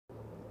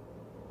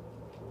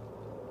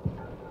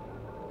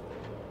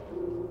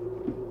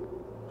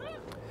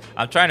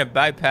I'm trying to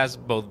bypass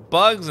both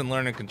bugs and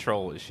learning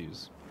control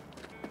issues.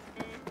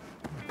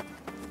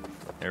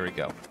 There we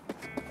go.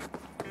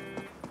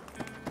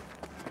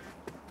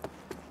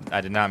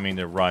 I did not mean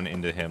to run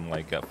into him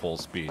like at full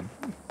speed.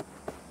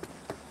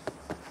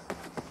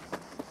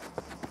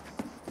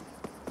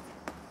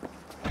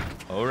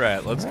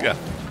 Alright, let's go.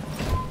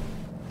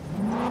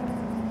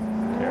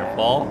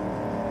 Careful.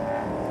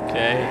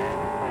 Okay.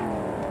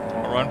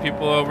 Don't run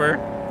people over.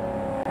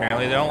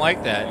 Apparently they don't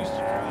like that.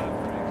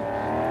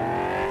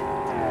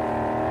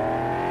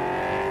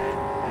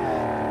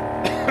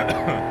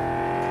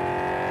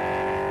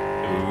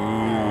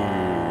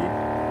 Ooh.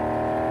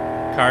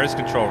 Cars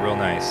control real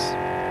nice.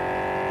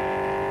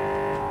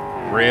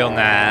 Real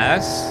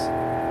nice.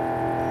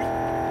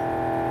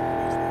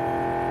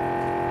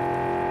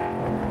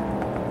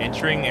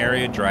 Entering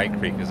area Dry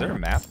Creek. Is there a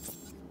map?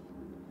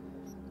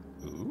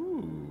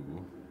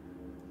 Ooh.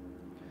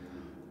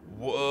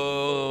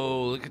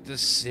 Whoa, look at the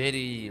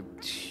city.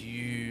 It's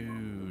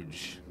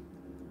huge.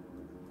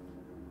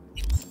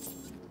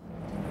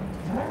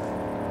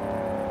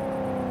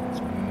 It's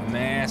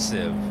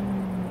massive.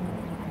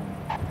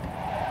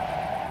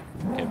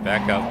 Okay,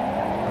 back up.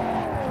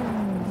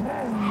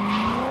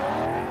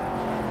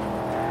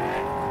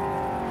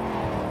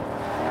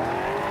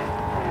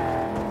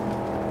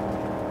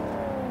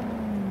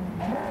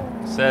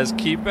 Says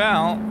keep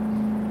out.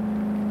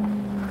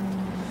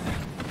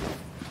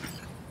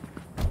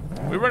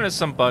 We run into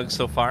some bugs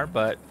so far,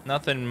 but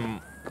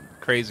nothing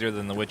crazier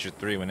than The Witcher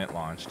 3 when it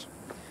launched.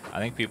 I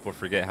think people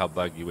forget how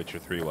buggy Witcher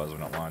 3 was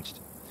when it launched.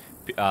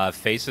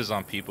 Faces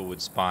on people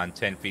would spawn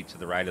 10 feet to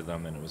the right of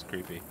them, and it was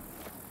creepy.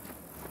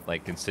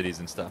 Like in cities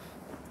and stuff.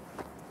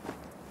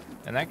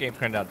 And that game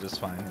turned out just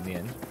fine in the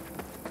end.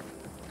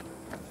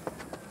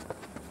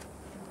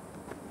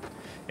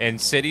 In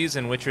cities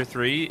in Witcher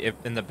 3, if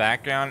in the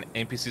background,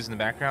 NPCs in the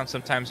background,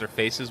 sometimes their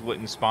faces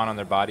wouldn't spawn on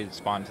their body, to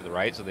spawn to the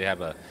right, so they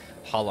have a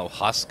hollow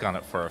husk on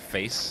it for a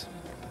face.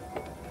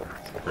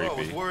 Bro, I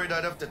was worried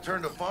I'd have to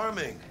turn to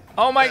farming.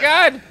 Oh my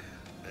god!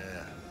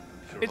 Yeah,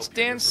 sure It's hope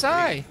you're Dan here for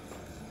Sai. me.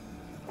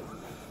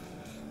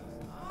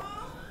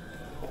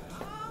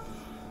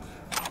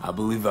 I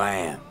believe I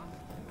am.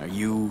 Are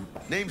you...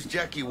 Name's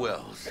Jackie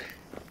Wells.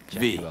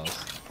 V?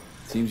 Wells.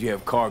 Seems you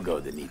have cargo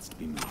that needs to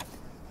be moved.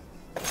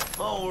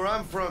 Oh, where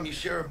I'm from, you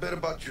share a bit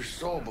about your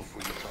soul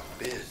before you talk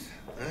biz.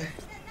 Eh?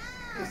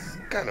 It's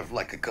kind of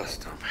like a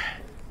custom.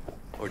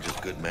 Or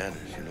just good manners,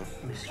 you know?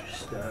 Mr.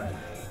 Stud,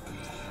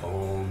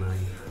 all night,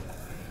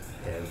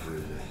 every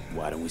day.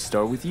 Why don't we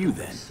start with you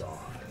then?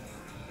 Soft.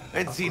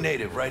 NC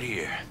native, right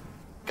here.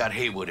 Got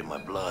Haywood in my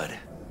blood.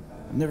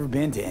 I've never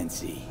been to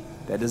NC.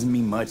 That doesn't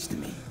mean much to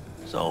me.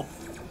 So,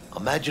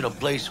 imagine a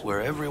place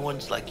where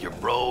everyone's like your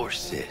bro or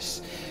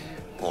sis.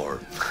 Or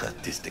a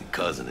distant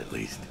cousin, at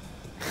least.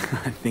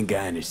 I think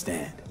I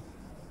understand.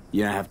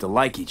 You don't have to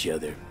like each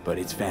other, but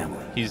it's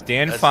family. He's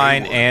Dan That's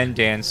Fine Haywood. and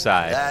Dan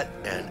Sai. That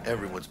and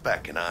everyone's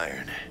back in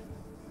iron.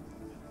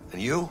 And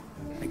you?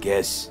 I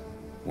guess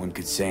one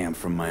could say I'm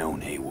from my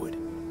own Haywood.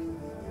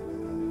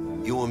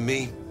 You and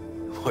me,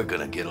 we're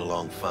gonna get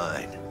along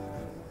fine.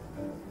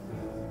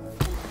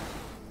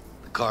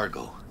 The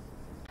cargo.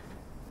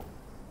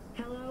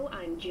 Hello,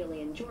 I'm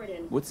Jillian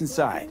Jordan. What's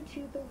inside? Welcome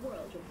to the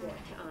World Report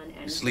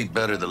on You sleep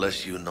better the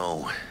less you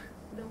know.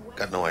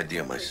 Got no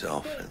idea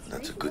myself, and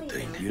that's a good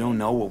thing. You don't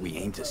know what we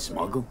aim to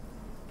smuggle?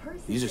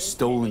 These are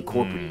stolen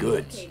corporate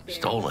goods.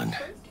 Stolen?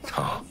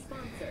 Oh,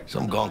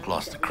 some gonk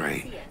lost the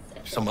crate.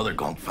 Some other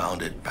gonk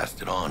found it,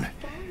 passed it on.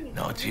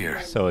 Now it's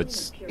here. So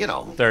it's, You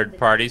know, third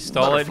party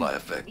stole it? butterfly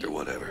effect or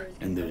whatever.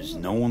 And there's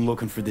no one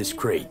looking for this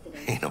crate.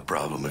 Ain't no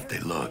problem if they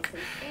look.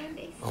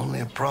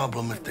 Only a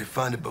problem if they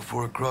find it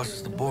before it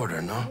crosses the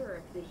border, no?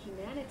 The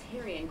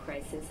humanitarian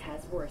crisis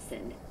has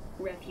worsened.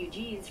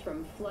 Refugees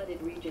from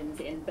flooded regions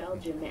in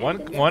Belgium and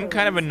the One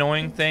kind of Netherlands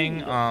annoying thing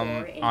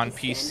continue to pour on into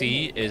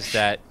PC standing is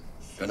that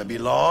Gonna be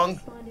long?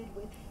 responded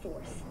with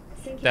force,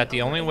 sinking that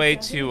the only way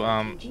to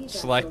refugee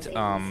select vessels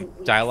in recent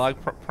weeks. dialogue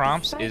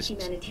prompts Despite is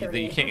that you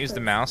humanitarian can't use the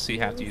efforts, mouse, so you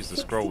have to nearly use the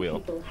 60 scroll wheel,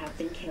 people have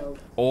been killed.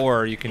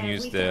 or you can And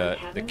use we the found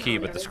heaven key,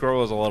 on but the earth.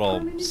 scroll is a little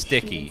Permanent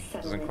sticky. human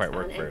Doesn't settlements quite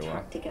work on very well.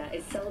 Antarctica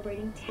is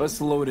celebrating 10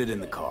 Let's load it in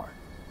the car.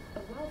 A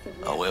wealth of Oh,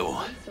 natural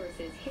well.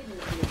 resources hidden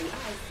under the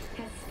ice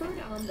has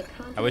spurred on the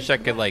I wish I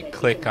could like continent's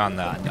click rapid on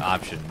the development.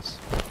 options.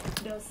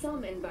 Though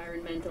some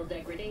environmental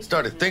degradation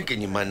Started has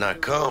thinking you might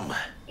not come.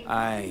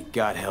 I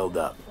got held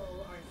up.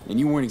 And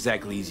you weren't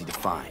exactly easy to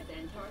find.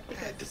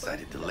 I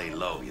decided to lay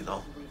low, you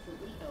know?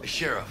 The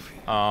sheriff.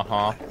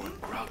 Uh-huh. One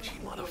grouchy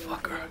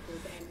motherfucker.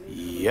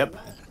 Yep.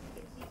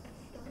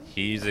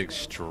 He's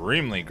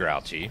extremely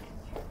grouchy.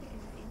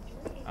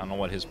 I don't know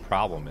what his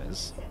problem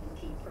is.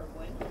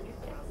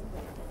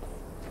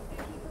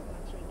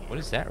 What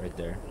is that right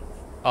there?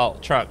 Oh,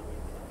 truck.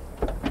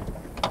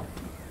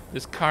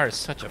 This car is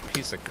such a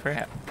piece of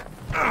crap.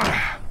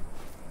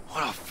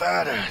 What a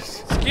fat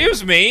ass.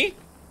 Excuse me?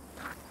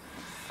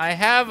 I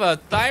have a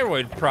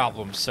thyroid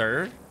problem,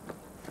 sir.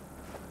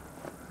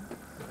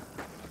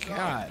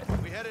 God,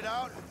 We headed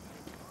out?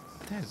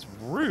 that's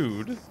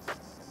rude.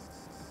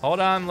 Hold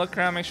on, look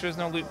around, make sure there's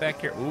no loot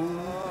back here. Ooh.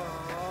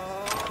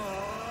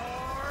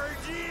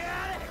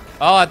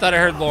 Oh, I thought I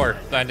heard lore.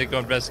 I had to go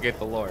investigate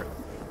the lore.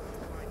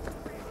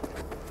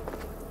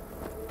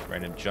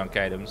 Random junk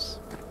items.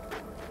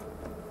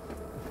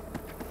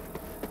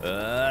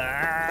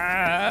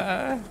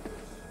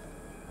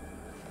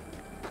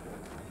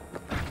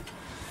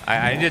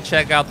 I need to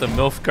check out the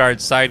Milfgard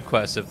side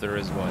quest if there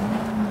is one.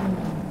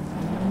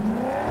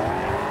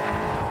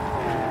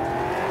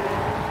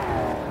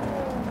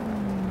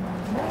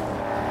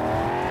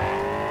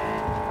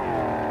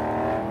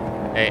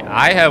 Hey,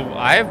 I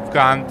have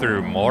gone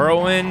through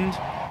Morrowind,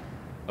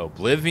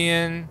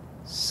 Oblivion,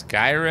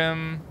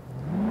 Skyrim.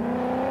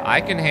 I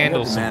can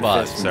handle some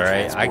bugs, all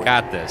right? I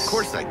got this. Of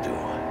course I do.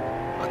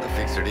 But the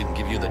fixer didn't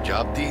give you the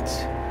job deeds?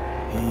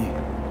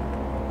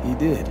 He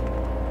did.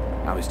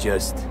 I was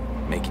just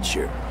making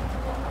sure.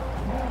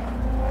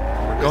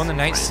 We're going to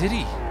Night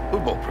City. We're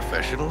both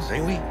professionals,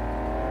 ain't we?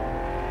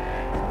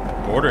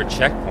 Border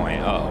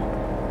checkpoint. Uh-oh.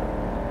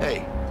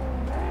 Hey,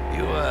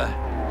 you,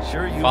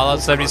 sure you... Fallout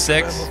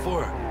 76?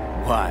 Before?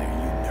 Why, are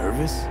you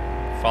nervous?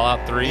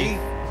 Fallout 3? Me?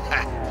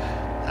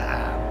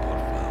 Por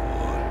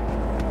favor.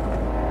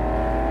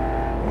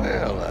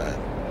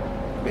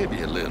 Well,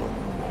 maybe a little.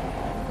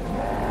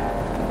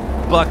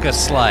 Buck a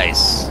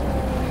slice.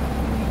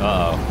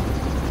 Uh-oh.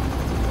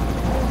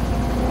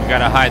 We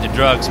gotta hide the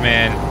drugs,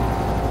 man.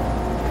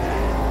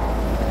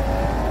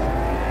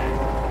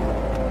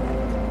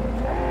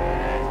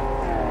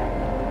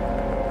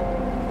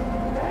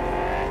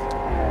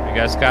 You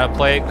guys gotta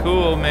play it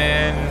cool,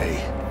 man.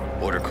 Hey,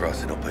 border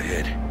crossing up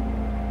ahead.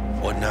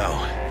 What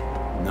now?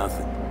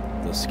 Nothing.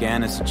 They'll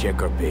scan us and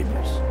check our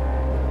papers.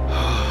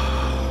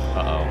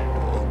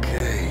 Uh-oh.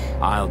 Okay.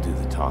 I'll do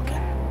the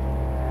talking.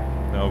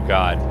 Oh,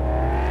 God.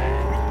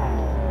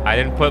 I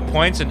didn't put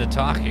points into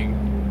talking.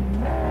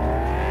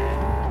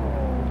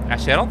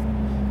 Actually,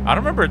 I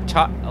don't remember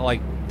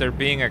like there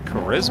being a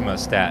charisma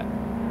stat.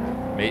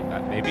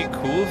 Maybe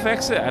cool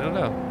affects it. I don't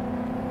know.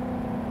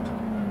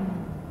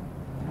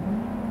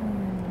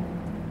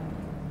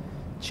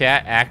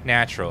 Chat, act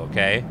natural,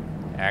 okay?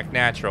 Act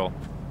natural.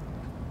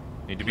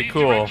 Need to be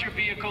cool. Direct your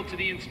vehicle to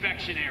the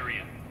inspection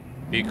area.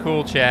 Be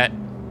cool, chat.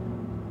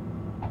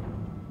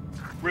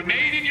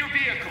 Remain in your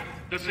vehicle.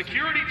 The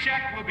security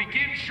check will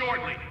begin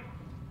shortly.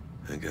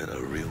 I got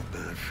a real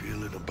bad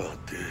feeling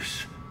about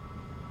this.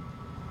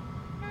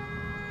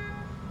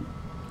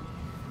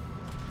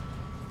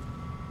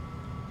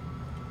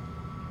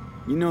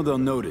 You know they'll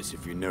notice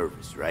if you're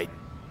nervous, right?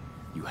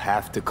 You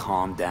have to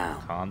calm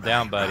down. Calm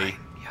down, buddy. Right,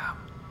 yeah.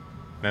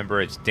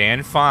 Remember, it's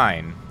Dan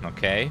Fine,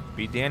 okay?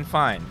 Be Dan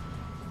Fine.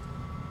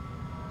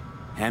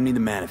 Hand me the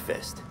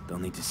manifest. They'll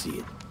need to see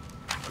it.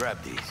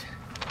 Grab these.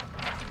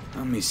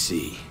 Let me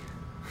see.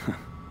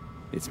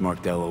 It's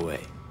marked LOA.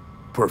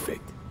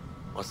 Perfect.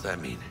 What's that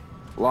mean?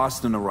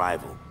 Lost on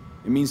arrival.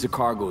 It means the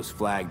cargo is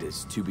flagged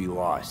as to be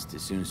lost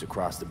as soon as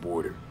across the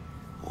border.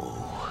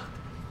 Oh,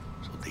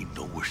 so they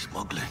know we're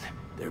smuggling.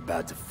 They're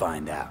about to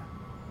find out.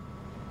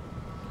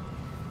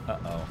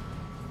 Uh-oh.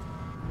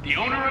 The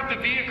owner of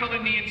the vehicle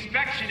in the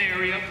inspection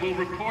area will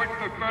report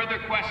for further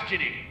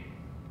questioning.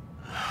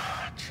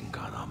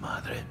 Chingada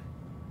madre.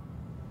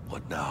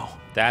 What now?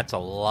 That's a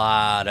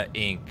lot of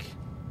ink.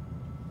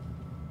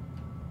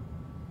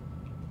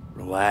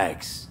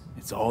 Relax.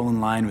 It's all in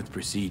line with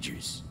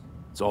procedures.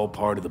 It's all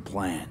part of the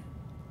plan.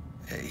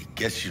 Hey,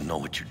 guess you know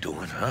what you're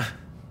doing, huh?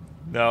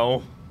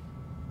 No.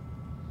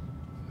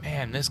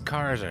 Man, this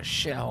car is a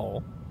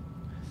shell.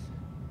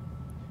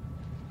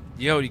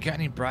 Yo, you got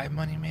any bribe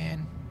money,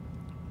 man?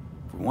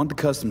 If we want the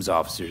customs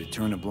officer to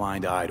turn a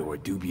blind eye to our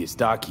dubious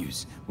dock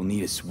use, we'll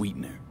need a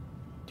sweetener.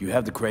 Do you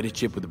have the credit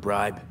chip with the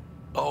bribe?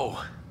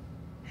 Oh,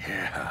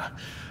 yeah.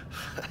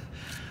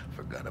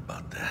 Forgot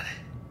about that.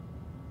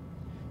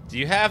 Do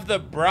you have the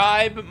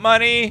bribe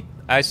money?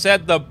 I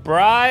said the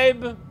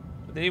bribe.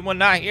 Did anyone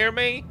not hear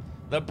me?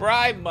 The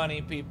bribe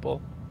money,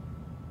 people.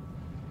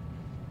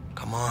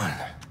 Come on.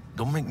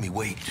 Don't make me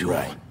wait, Joe.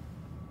 Right.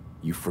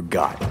 You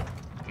forgot.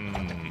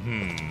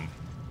 Mm-hmm.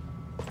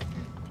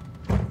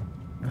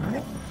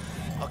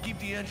 I'll keep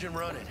the engine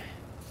running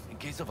in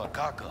case of a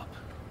cock-up.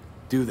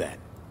 Do that.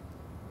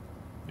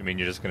 You mean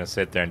you're just gonna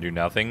sit there and do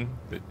nothing?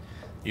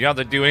 You don't have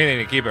to do anything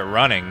to keep it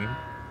running.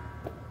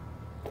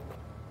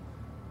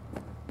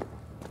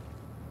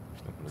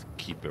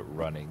 Keep it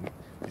running.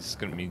 He's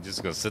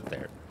just gonna sit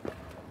there.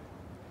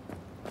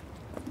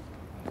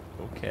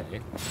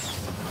 Okay.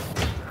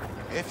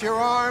 If you're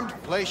armed,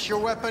 place your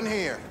weapon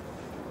here.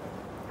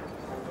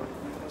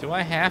 Do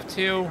I have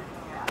to?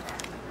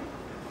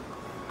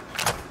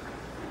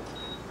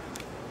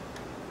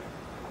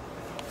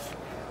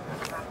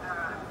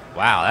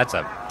 Wow, it's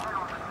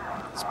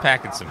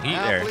packing some heat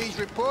Now there. please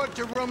report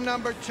to room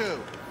number 2.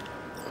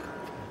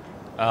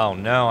 Oh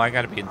no, I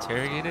gotta be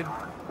interrogated?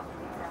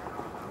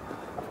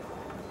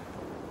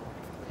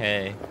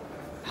 Hey.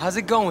 How's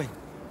it going?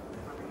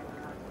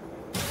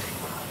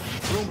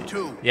 Room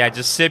 2. Yeah,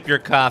 just sip your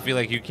coffee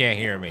like you can't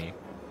hear me.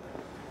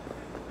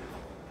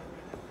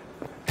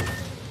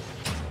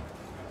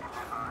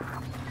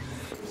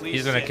 Please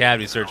He's gonna sit.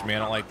 cavity search me. I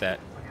don't like that.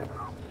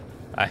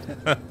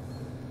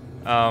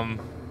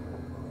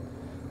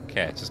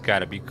 Okay, it's just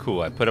gotta be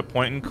cool. I put a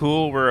point in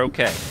cool. We're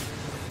okay.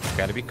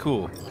 Gotta be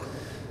cool.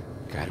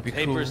 Gotta be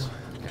Papers.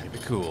 cool. Gotta be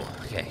cool.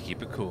 Okay,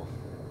 keep it cool.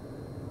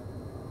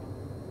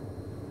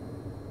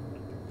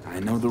 I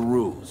know the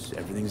rules.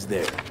 Everything's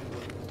there.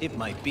 It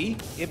might be.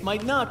 It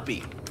might not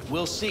be.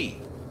 We'll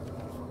see.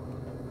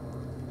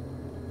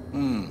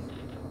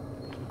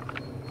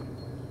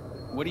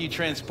 What are you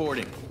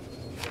transporting?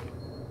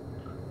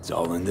 It's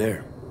all in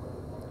there.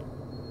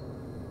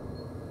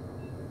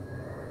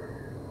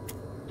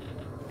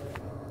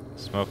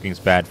 Smoking's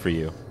bad for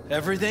you.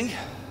 Everything?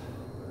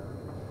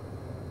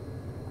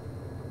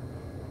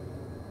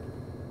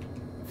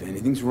 If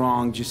anything's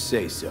wrong, just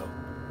say so.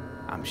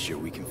 I'm sure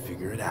we can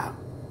figure it out.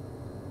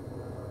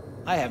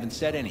 I haven't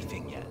said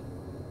anything yet.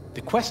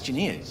 The question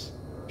is,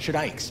 should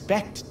I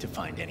expect to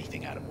find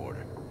anything out of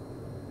order?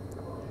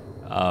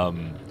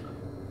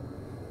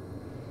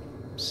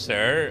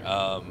 Sir,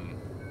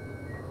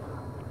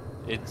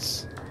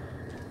 it's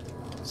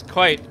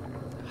quite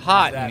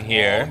hot in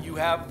here. All you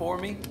have for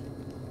me?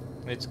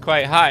 It's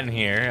quite hot in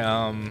here.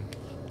 I'm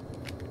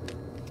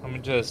gonna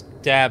just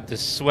dab the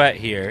sweat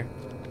here.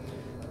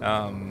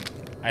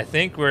 I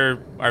think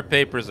our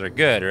papers are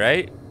good,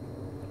 right?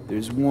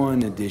 There's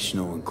one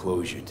additional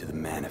enclosure to the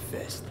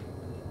manifest.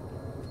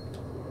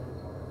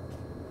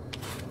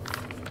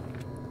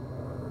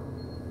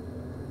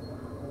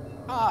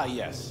 Ah,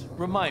 yes.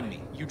 Remind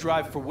me, you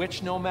drive for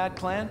which nomad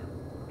clan?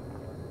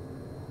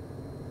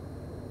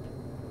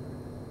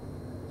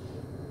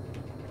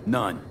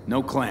 None.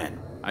 No clan.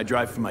 I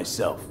drive for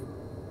myself.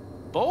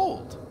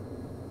 Bold.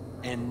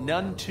 And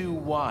none too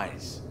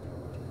wise.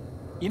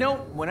 You know,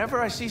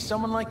 whenever I see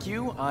someone like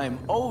you, I'm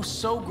oh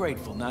so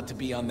grateful not to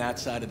be on that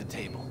side of the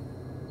table.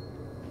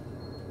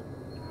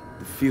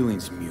 The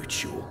feeling's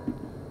mutual.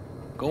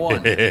 Go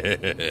on.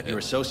 Your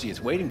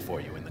associate's waiting for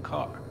you in the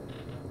car.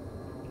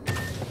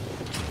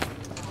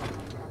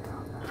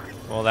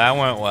 Well, that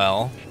went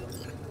well.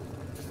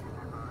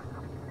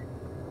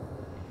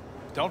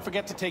 Don't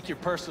forget to take your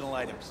personal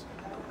items.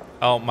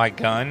 Oh, my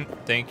gun.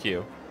 Thank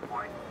you.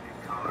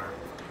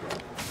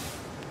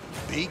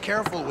 Be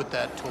careful with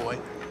that toy.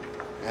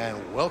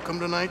 And welcome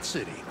to Night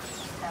City.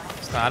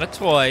 It's not a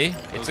toy.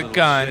 It's a Those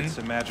gun. little shits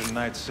imagine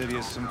Night City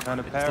is some kind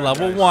of It's paradise.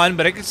 level 1,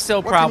 but it could still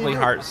What can probably you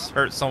do?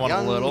 hurt someone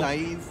Young, a little.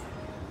 naive,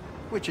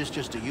 which is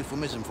just a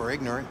euphemism for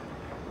ignorant.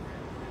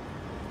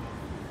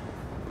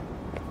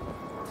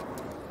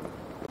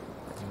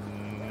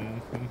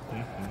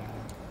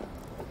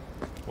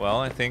 Well,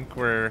 I think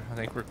we're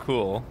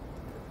cool.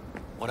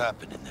 What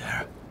happened in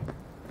there?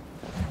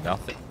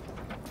 Nothing.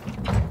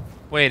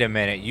 Wait a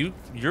minute.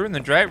 You're in the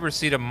driver's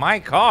seat of my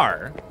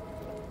car.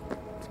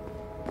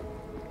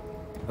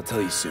 I'll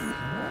tell you soon.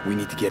 We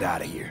need to get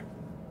out of here.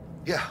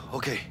 Yeah,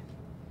 okay.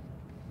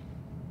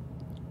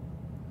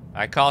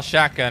 I call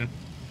shotgun.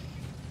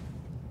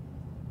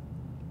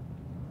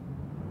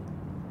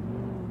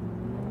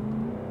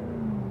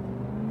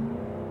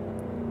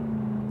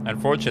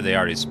 Unfortunately, they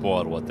already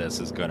spoiled what this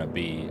is going to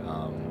be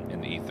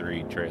in the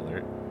E3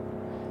 trailer.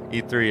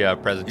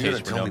 E3 presentation. You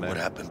gonna for tell me Nomad. what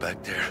happened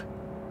back there?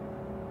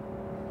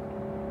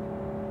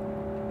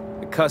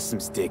 The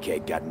customs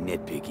dickhead got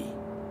nitpicky.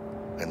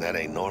 And that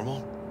ain't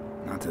normal?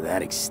 Not to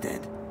that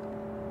extent.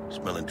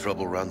 Smelling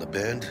trouble around the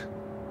bend?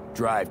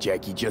 Drive,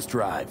 Jackie, just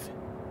drive.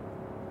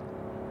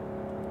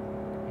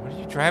 What are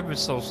you driving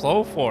so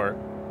slow for?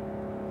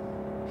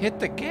 Hit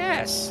the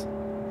gas.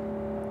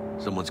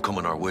 Someone's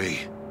coming our way.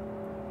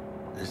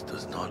 This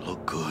does not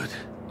look good.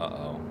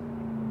 Uh-oh.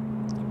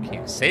 You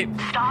can't save.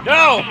 Stop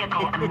No! the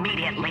vehicle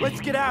immediately.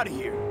 Let's get out of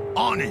here.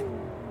 On it!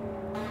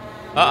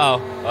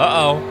 Uh-oh.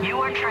 Uh-oh. You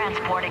are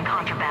transporting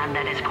contraband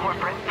that is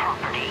corporate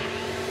property.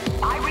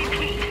 I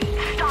repeat,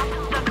 stop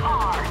the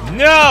car.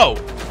 No!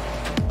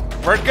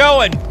 We're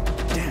going.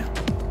 Damn.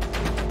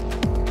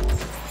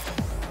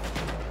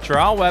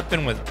 Draw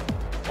weapon with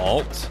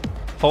Alt.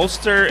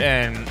 Holster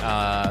and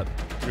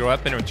your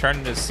weapon return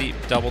to the seat.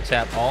 Double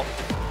tap Alt.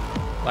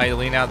 Allow you to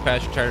lean out the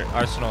passenger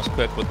arsenal is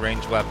equipped with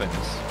ranged weapons.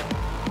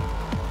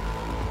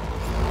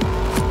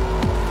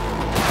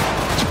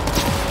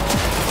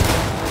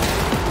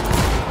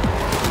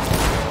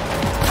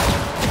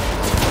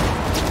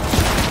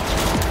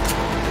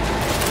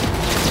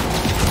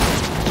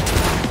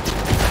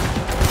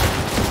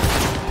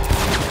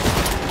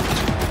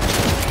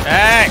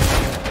 Hey!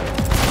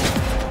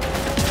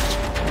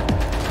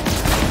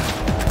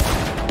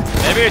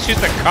 Maybe I shoot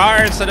the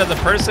car instead of the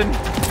person?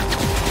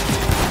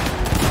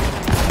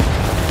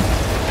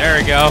 There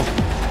we go.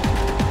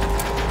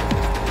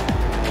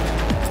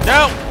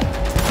 No!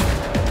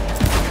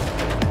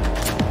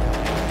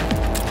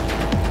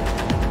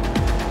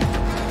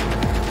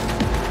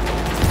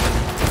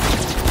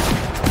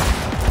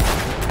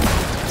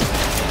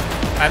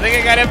 I think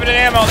I got infinite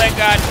ammo, thank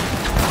God.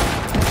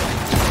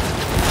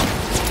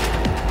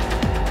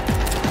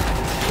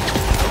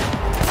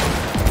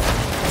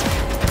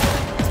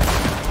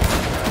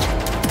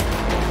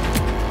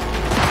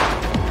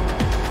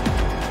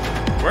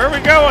 Where are we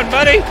going,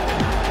 buddy?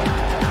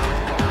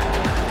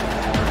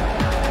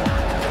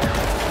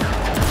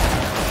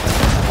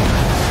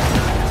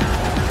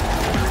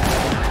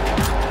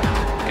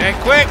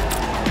 quick.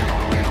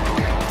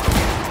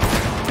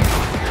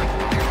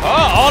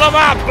 Oh, hold him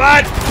up,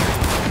 bud.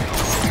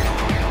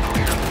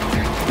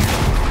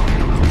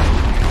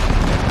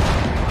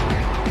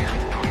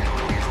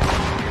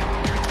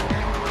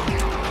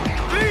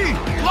 Hey,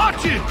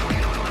 watch it!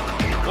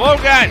 Whoa,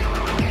 gun.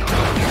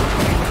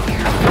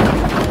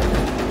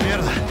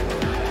 Mierda.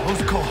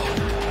 Close call.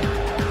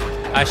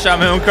 I shot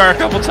my own car a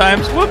couple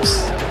times.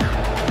 Whoops.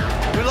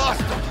 We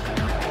lost him.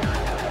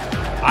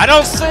 I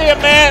don't see him,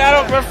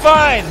 man. We're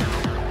fine.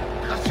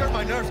 Not sure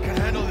my nerves can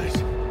handle this.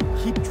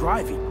 Keep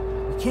driving.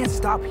 We can't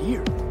stop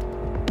here.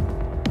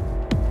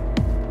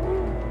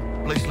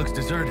 Place looks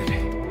deserted.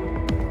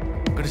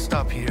 Gonna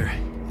stop here.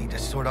 Need to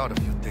sort out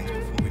a few things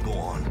before we go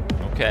on.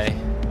 Okay.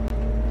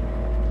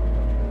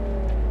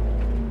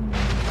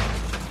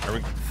 Are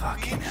we...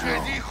 Fucking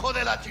hell. Hijo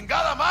de la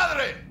chingada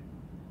madre!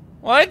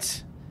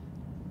 What?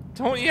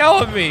 Don't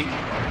yell at me.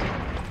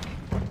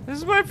 This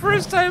is my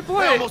first time They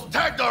playing. almost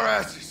tagged our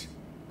asses.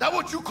 That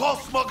what you call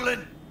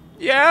smuggling?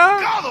 Yeah?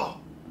 Gado!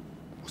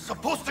 Was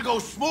supposed to go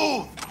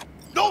smooth.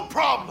 No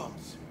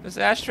problems. This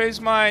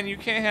ashtray's mine. You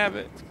can't have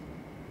it.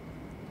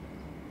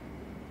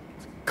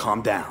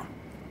 Calm down.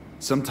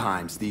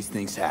 Sometimes these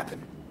things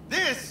happen.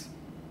 This?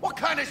 What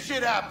kind of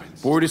shit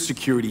happens? Border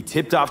security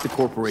tipped off the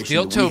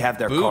corporation that we have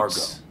their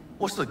cargo.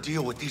 What's the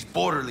deal with these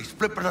borderlies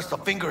flipping us the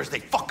finger as they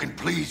fucking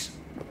please?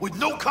 With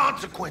no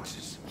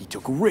consequences. He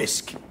took a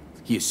risk.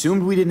 He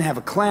assumed we didn't have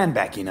a clan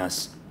backing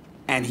us,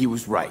 and he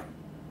was right.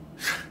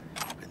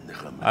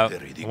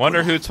 I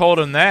wonder who told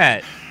him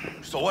that.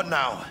 So what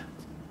now?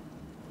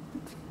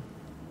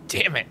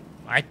 Damn it.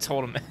 I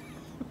told him.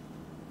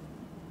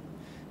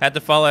 Had to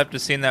follow after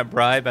seeing that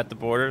bribe at the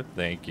border?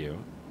 Thank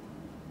you.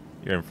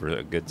 You're in for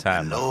a good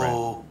time, my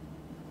friend.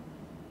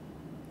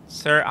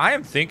 Sir, I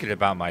am thinking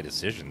about my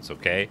decisions,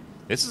 okay?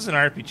 This is an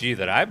RPG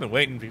that I've been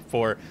waiting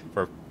for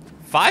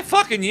 5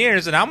 fucking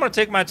years, and I'm going to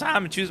take my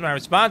time and choose my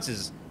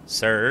responses,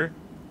 sir.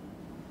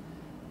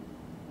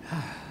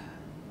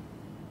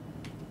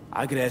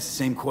 I could ask the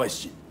same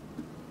question.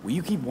 Will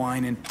you keep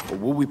whining, or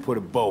will we put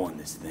a bow on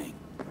this thing?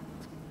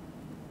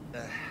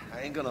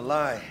 I ain't gonna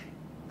lie.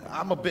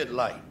 I'm a bit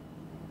light.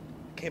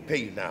 Can't pay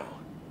you now.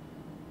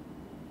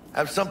 I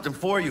have something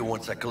for you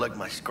once I collect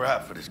my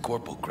scrap for this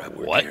corporal crap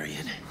we're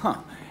carrying.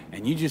 Huh.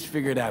 And you just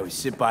figured I would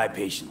sit by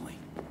patiently.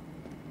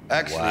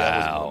 Actually, I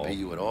wasn't gonna pay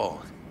you at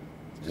all.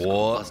 Just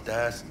What? bust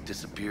ass and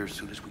disappear as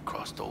soon as we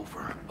crossed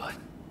over, but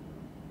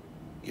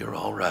you're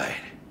all right.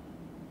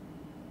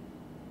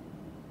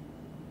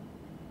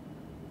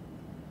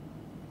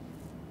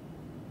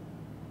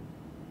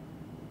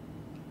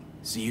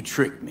 So you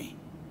tricked me.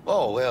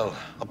 Oh, well,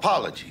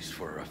 apologies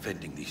for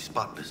offending the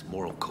spotless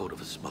moral code of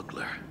a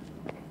smuggler.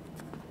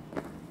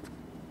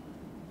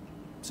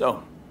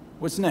 So,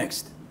 what's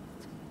next?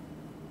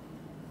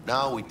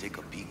 Now we take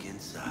a peek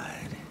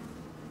inside.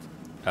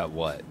 At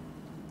what?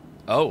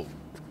 Oh.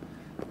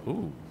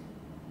 Ooh.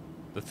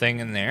 The thing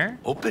in there?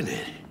 Open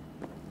it.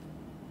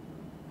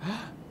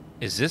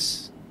 Is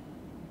this...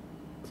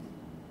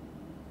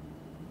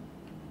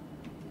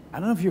 I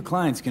don't know if your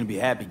client's gonna be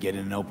happy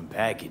getting an open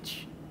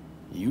package.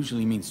 It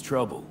usually means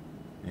trouble.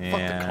 Yeah.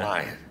 Fuck the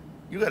client.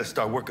 You gotta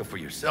start working for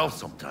yourself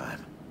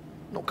sometime.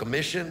 No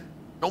commission,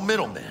 no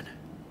middleman.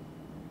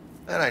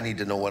 And I need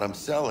to know what I'm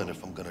selling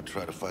if I'm gonna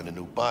try to find a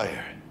new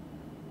buyer.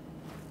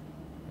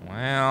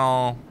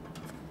 Well...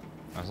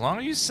 As long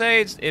as you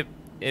say it's...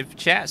 If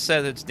chat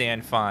says it's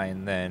Dan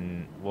fine,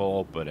 then we'll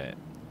open it.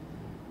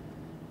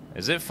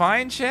 Is it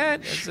fine,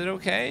 chat? Is it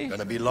okay?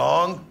 Gonna be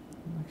long?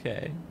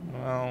 Okay.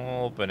 Well,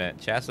 we'll open it.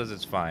 Chat says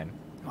it's fine.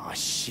 Oh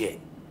shit.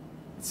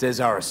 It says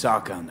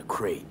Arasaka on the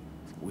crate.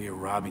 We are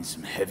robbing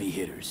some heavy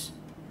hitters.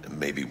 And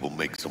maybe we'll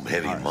make some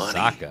heavy money.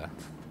 Arasaka.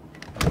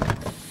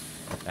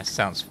 That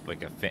sounds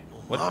like a fit.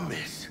 What?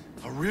 Mames,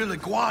 a real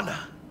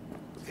iguana.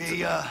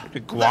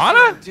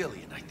 Iguana?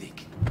 Reptilian, I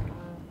think.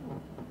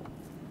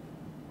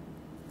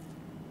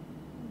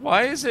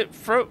 Why is it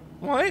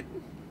what?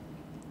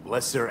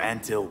 Lesser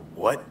Antil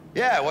what?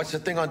 Yeah, I watched the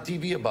thing on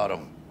TV about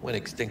him. Went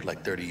extinct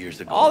like 30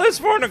 years ago. All this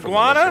for an From the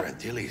iguana? Lesser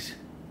Antilles.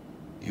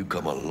 You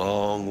come a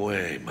long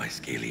way, my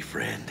scaly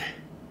friend.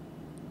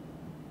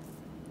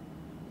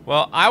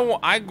 Well, I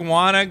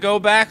want to go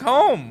back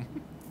home.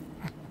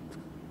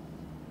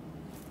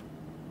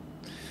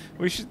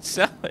 We should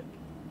sell it.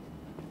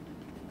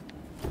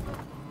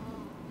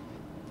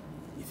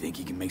 You think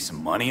you can make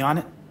some money on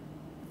it?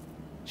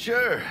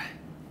 Sure.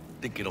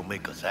 Think it'll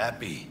make us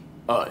happy.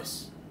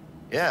 Us?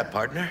 Yeah,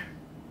 partner.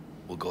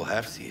 We'll go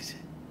halfsies.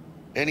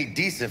 Any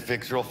decent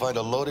fixer will find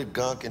a loaded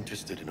gonk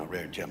interested in a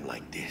rare gem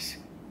like this.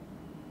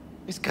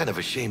 It's kind of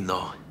a shame,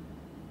 though.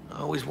 I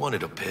always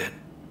wanted a pet.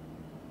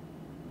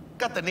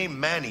 Got the name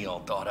Manny all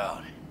thought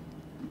out.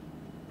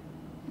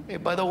 Hey,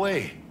 by the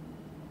way,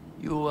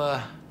 you,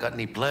 got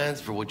any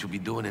plans for what you'll be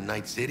doing in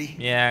Night City?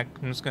 Yeah,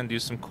 I'm just gonna do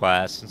some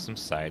quests and some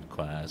side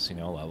quests, you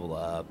know, level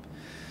up.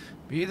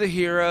 Be the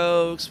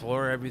hero,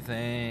 explore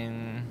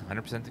everything,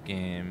 100% the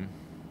game.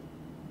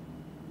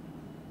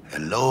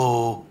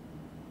 Hello?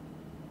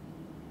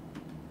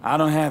 I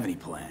don't have any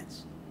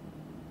plans.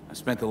 I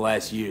spent the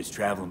last years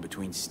traveling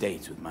between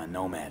states with my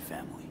nomad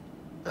family.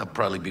 I'll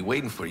probably be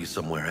waiting for you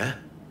somewhere, eh?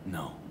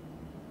 No.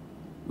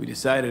 We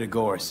decided to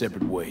go our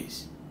separate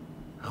ways.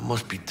 That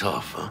must be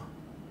tough, huh?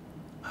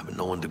 Having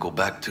no one to go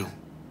back to.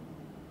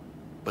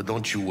 But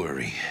don't you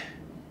worry.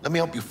 Let me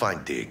help you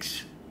find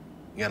digs.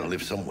 You gotta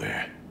live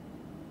somewhere.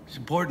 It's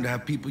important to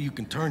have people you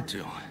can turn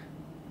to.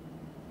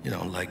 You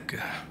know, like,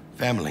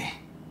 family.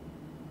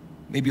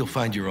 Maybe you'll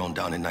find your own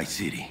down in Night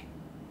City.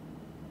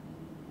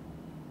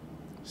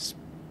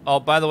 Oh,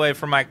 by the way,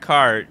 for my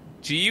car,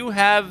 do you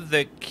have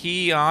the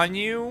key on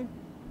you?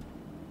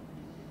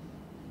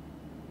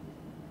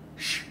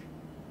 Shh.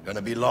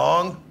 Gonna be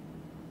long?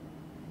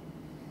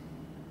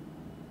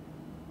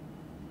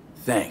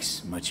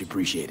 Thanks, much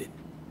appreciated.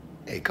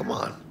 Hey, come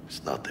on.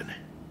 It's nothing.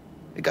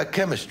 We got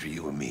chemistry,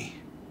 you and me.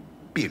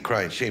 Be a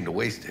crying shame to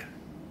waste it.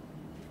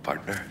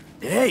 Partner.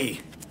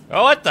 Hey!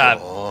 Oh, what the?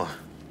 Oh,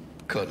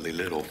 cuddly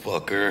little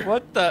fucker.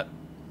 What the?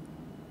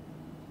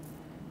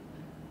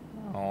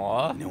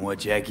 Aww. You know what,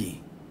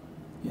 Jackie?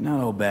 You're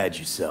not all bad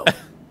yourself.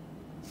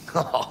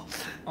 Oh,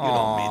 you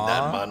don't mean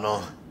that,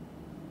 mano.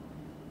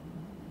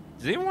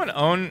 Does anyone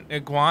own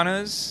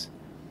iguanas?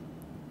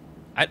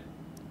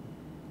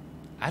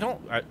 I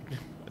don't.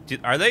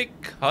 Are they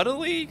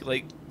cuddly?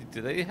 Like,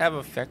 do they have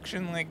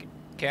affection like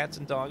cats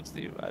and dogs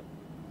do?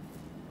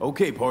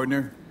 Okay,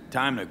 partner.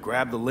 Time to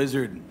grab the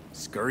lizard and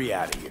scurry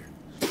out of here.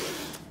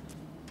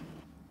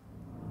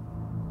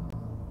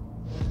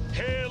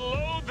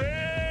 Hello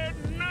there,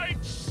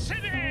 Night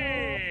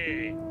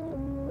City!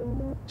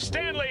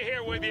 Stanley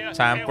here with you.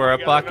 Time for a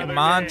bucket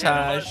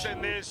montage.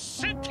 In this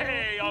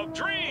city of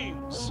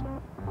dreams.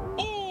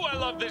 Ooh, I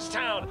love this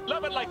town.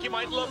 Love it like you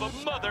might love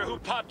a mother who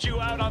popped you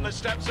out on the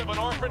steps of an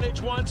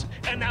orphanage once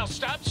and now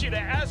stops you to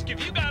ask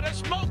if you got a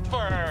smoke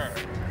for her.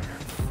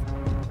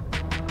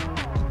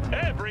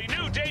 Every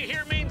new day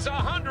here means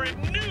 100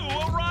 new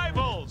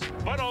arrivals,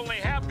 but only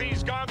half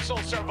these gonks will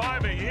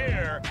survive a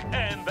year,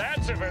 and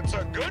that's if it's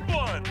a good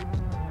one.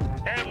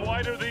 And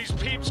why do these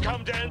peeps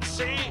come to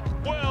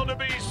NC? Well, to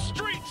be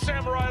street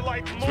samurai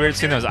like it's weird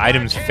seeing those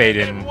items fade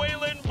in.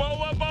 Waylon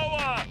Boa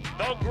Boa.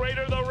 The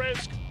greater the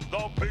risk,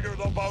 the bigger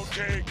the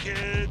bounty,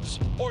 kids.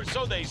 Or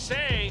so they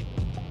say.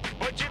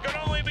 But you can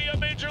only be a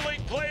major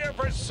league player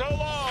for so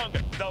long.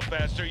 The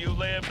faster you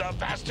live, the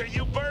faster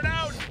you burn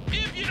out.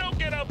 If you don't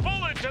get a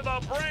bullet to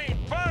the brain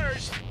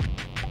first.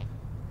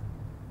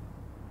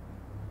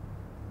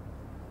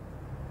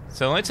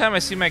 So the only time I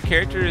see my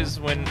character is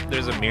when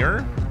there's a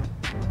mirror?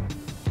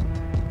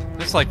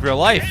 It's like real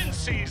life.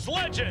 NC's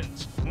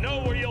legends.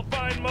 Know where you'll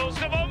find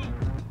most of them?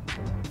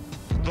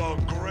 The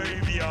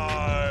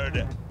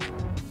graveyard.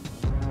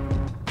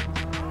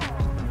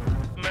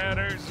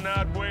 Matters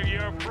not where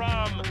you're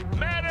from.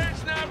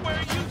 Matters not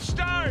where you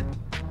start.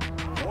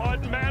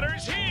 What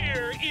matters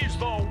here is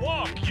the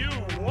walk you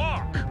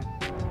walk.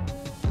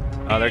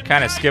 Oh, they're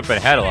kind of skipping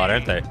ahead a lot,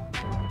 aren't they?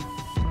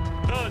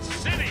 The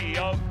city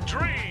of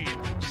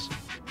dreams.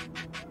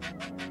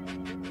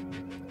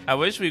 I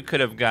wish we could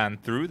have gone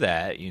through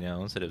that, you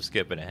know, instead of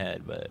skipping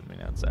ahead, but I mean,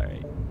 that's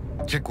alright.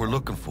 Chick we're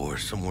looking for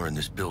is somewhere in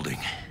this building.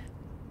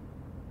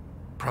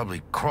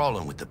 Probably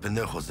crawling with the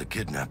pendejos that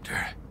kidnapped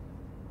her.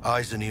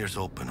 Eyes and ears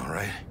open, all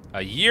right?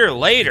 A year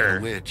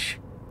later? Witch.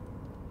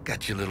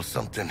 Got you a little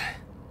something.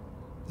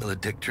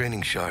 Militech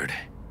training shard.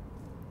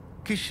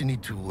 In case you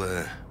need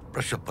to,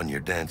 brush up on your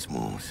dance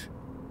moves.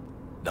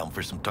 Down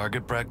for some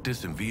target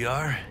practice in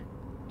VR?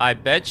 I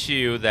bet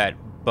you that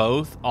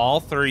all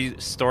three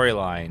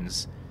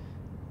storylines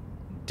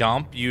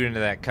dump you into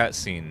that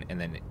cutscene and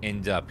then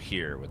end up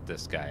here with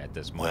this guy at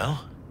this moment.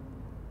 Well?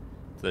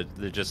 So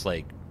they're just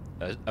like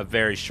a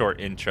very short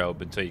intro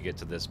until you get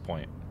to this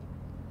point.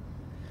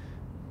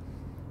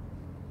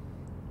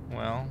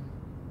 Well,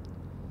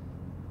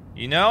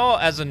 you know,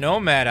 as a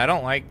nomad, I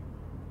don't like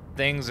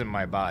things in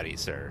my body,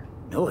 sir.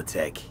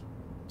 Militech?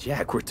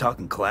 Jack, we're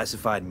talking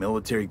classified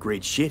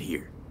military-grade shit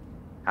here.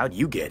 How'd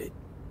you get it?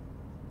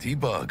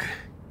 T-Bug.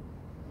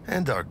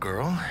 And our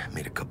girl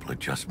made a couple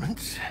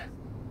adjustments.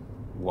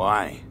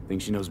 Why?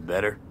 Think she knows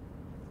better?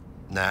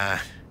 Nah.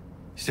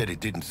 Said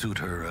it didn't suit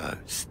her,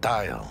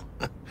 style.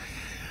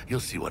 You'll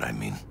see what I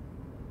mean.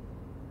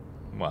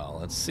 Well,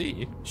 let's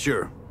see.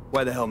 Sure.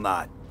 Why the hell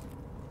not?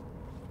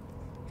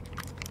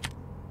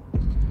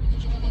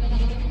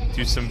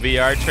 Do some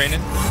VR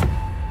training.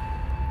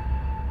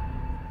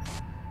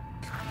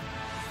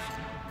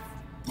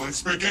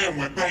 Let's begin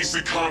with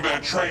basic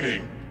combat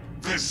training.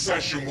 This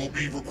session will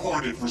be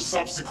recorded for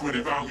subsequent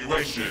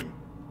evaluation.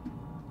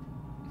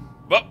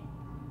 Well.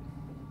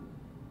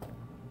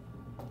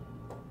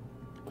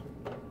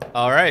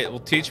 Alright, well,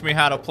 teach me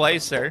how to play,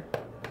 sir.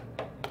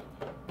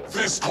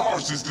 This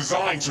course is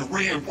designed to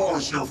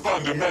reinforce your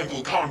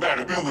fundamental combat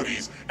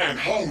abilities and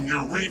hone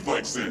your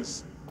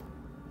reflexes.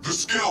 The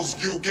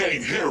skills you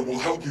gain here will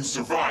help you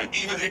survive,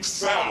 even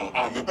excel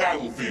on the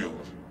battlefield.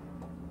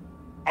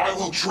 I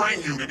will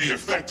train you to be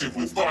effective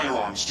with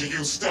firearms, to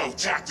use stealth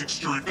tactics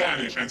to your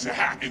advantage, and to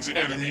hack into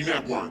enemy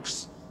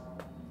networks.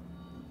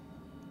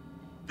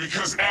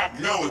 Because at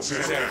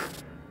military...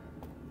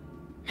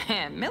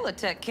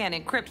 Militech can't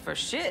encrypt for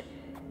shit.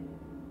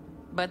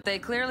 But they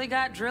clearly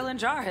got drill and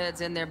jar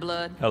heads in their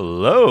blood.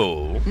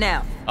 Hello.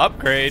 Now.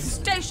 Upgrade.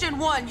 Station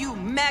 1, you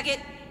maggot!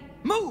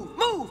 Move,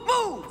 move,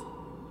 move!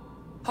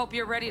 Hope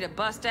you're ready to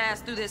bust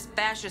ass through this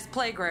fascist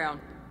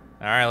playground.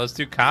 Alright, let's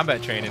do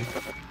combat training.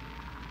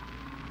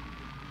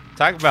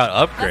 Talk about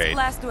upgrade. Let's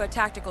blast through a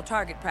tactical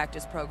target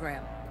practice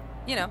program.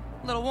 You know,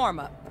 a little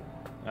warm-up.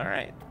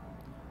 Alright.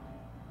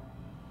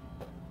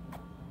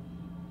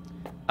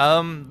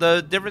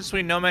 The difference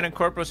between Nomad and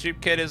Corporal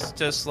Street Kid is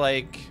just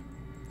like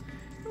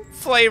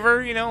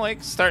flavor, you know,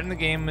 like starting the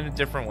game in a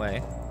different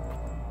way.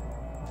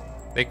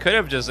 They could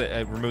have just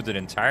removed it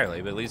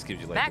entirely, but at least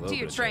gives you like back a little to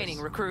your bit of training,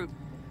 choice. recruit.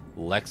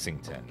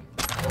 Lexington.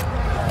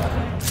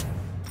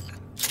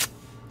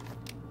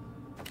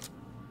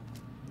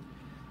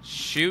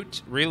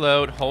 Shoot,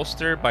 reload,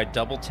 holster by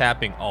double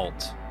tapping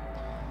Alt.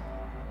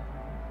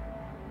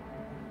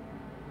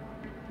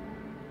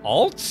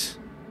 Alt?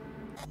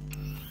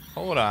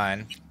 Hold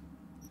on.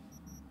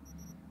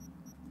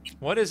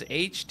 What does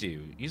H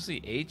do?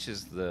 Usually H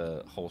is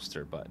the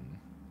holster button.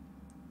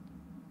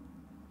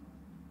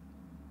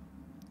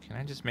 Can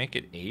I just make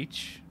it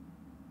H?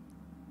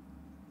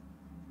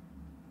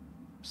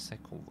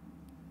 Cycle.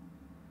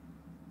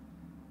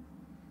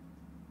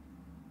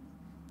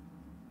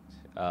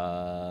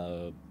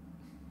 Let's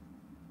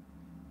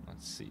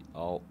see.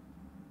 Alt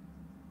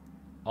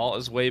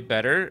is way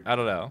better. I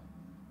don't know.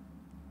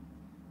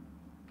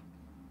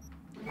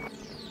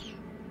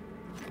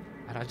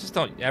 I just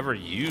don't ever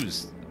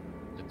use.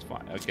 It's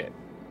fine. Okay.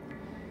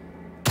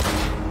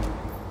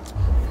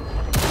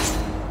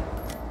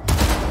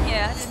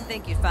 Yeah, I didn't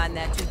think you'd find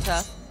that too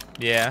tough.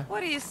 Yeah.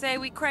 What do you say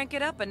we crank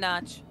it up a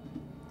notch?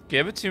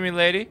 Give it to me,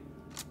 lady.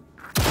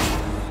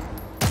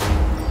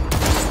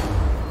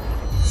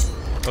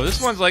 Oh,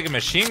 this one's like a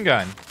machine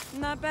gun.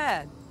 Not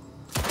bad.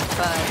 But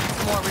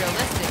it's more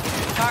realistic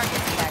if the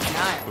target's packing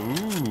iron.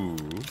 Ooh.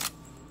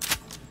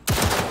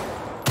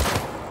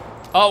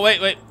 Oh,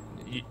 wait.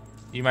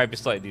 You might be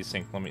slightly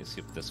desynced. Let me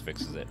see if this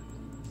fixes it.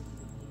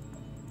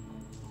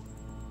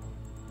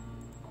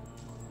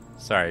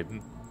 Sorry.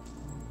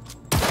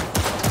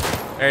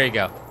 There you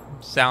go.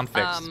 Sound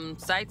fixed.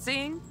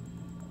 Sightseeing?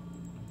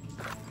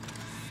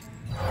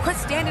 Quit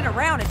standing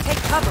around and take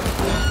cover.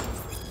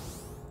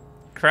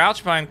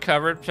 Crouch behind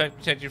cover,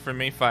 protect you from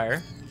me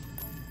fire.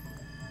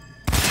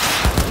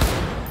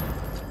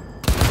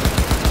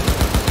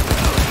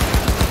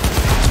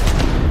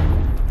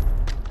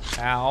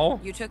 Ow.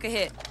 You took a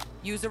hit.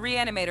 Use a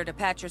reanimator to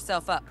patch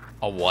yourself up.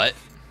 A what?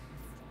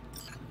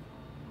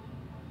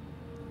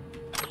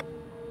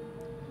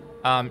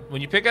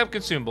 When you pick up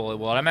consumable, it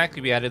will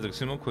automatically be added to the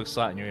consumable quick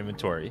slot in your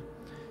inventory.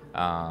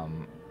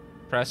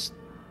 Press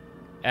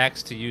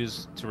X to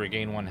use to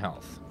regain 1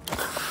 health.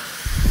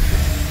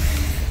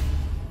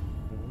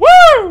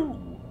 Woo!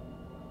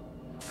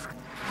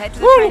 Head to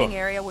the training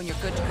area when you're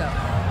good to go.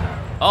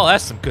 Oh,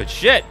 that's some good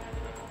shit.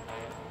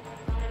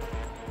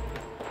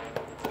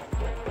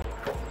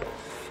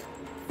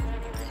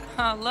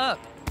 Oh, look.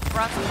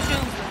 Brought some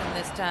tunes with him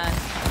this time.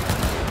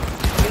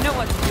 You know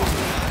what to do.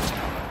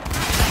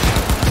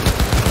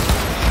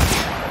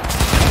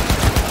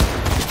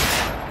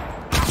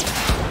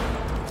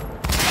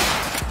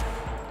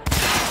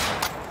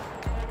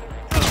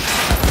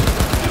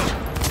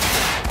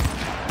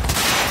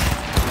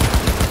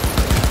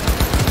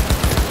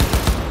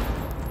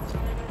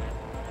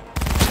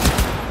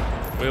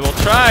 We will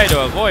try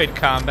to avoid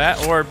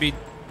combat or be...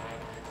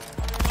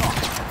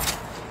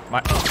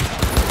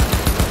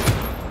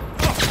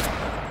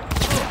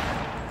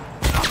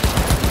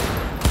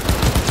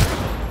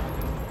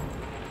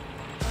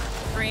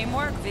 Dream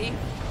work, V.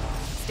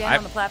 Stand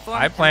on the platform.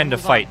 I plan to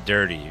fight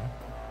dirty.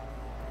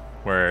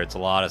 Where it's a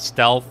lot of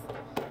stealth,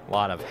 a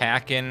lot of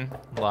hacking,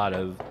 a lot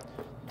of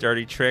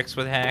dirty tricks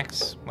with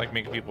hacks, like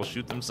making people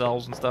shoot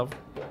themselves and stuff.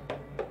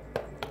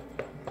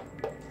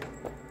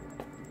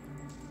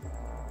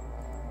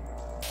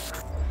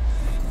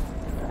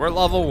 We're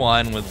level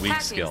 1 with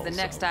weak skills. The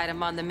next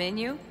item on the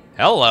menu.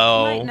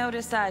 Hello. You might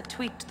notice I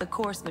tweaked the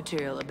course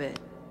material a bit.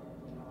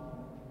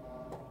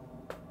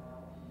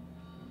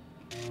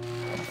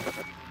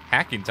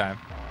 Hacking time.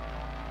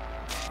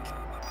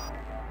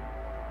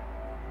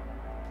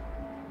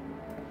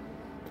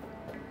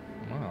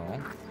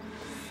 Well,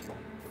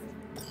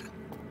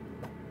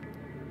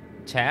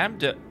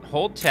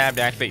 hold tab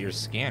to activate your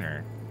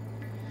scanner.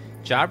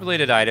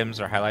 Job-related items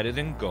are highlighted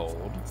in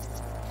gold.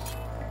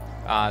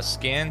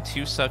 Scan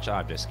 2 such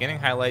objects. Scanning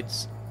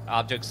highlights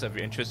objects of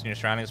your interest in your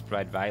surroundings,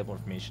 provide valuable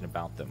information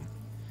about them.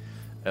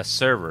 A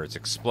server, it's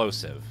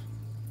explosive.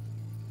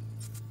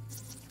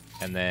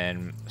 And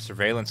then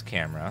surveillance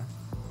camera,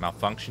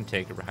 malfunction,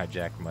 takeover,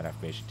 hijack, remote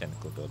activation,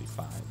 technical ability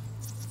 5.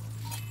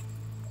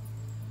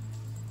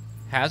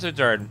 Hazards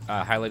are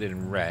highlighted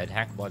in red.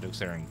 Hackable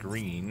objects are in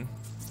green.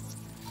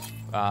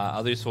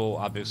 Other useful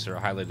objects are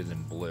highlighted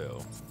in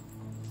blue.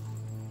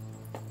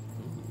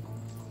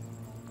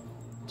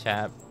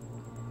 Tab.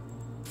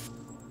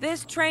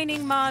 This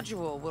training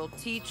module will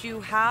teach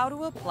you how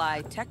to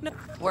apply technical...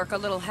 Work a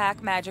little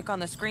hack magic on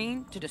the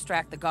screen to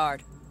distract the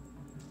guard.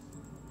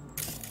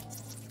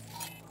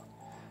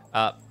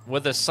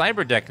 With a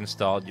cyber deck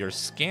installed, your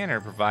scanner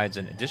provides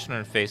an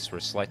additional interface for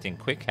selecting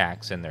quick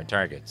hacks in their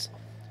targets.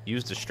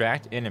 Use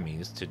distract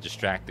enemies to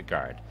distract the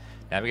guard.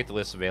 Navigate the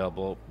list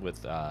available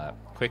with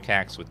quick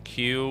hacks with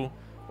Q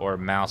or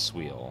mouse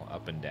wheel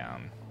up and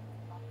down.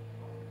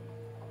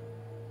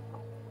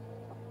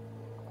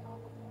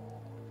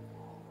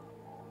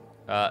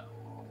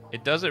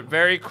 It does it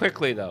very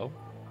quickly, though.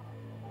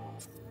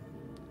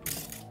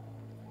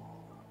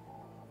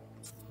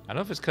 I don't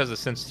know if it's because the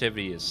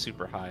sensitivity is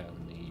super high on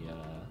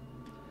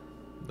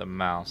the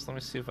mouse. Let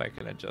me see if I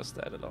can adjust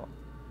that at all.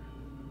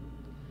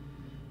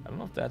 I don't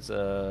know if that's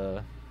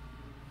a...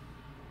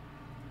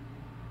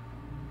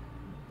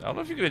 I don't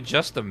know if you can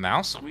adjust the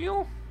mouse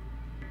wheel.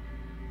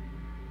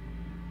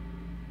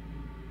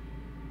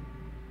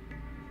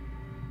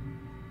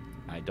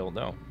 I don't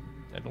know.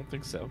 I don't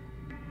think so.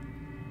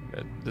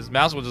 This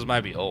mouse wheel just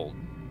might be old.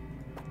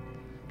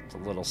 It's a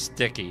little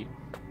sticky.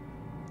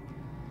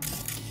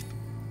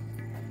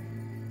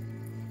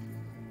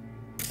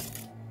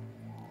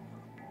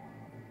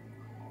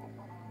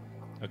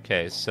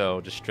 Okay,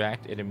 so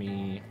distract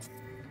enemy.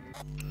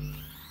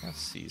 Let's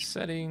see,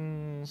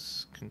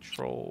 settings,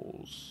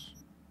 controls,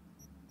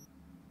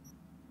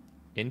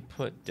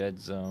 input dead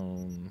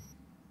zone.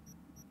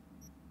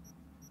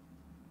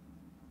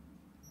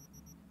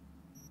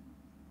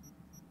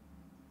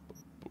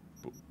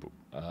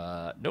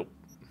 Nope.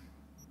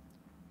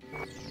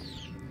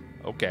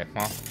 Okay,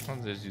 well, I'll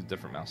just use a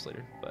different mouse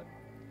later, but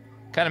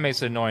kind of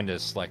makes it annoying to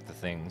select the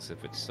things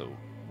if it's so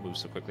moves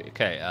so quickly.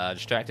 Okay,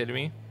 distract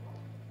enemy.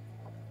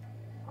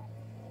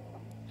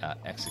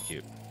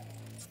 Execute.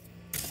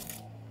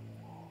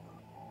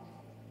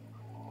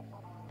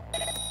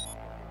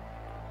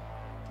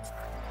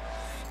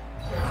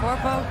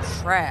 Corpo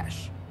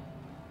trash.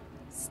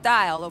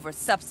 Style over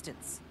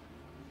substance.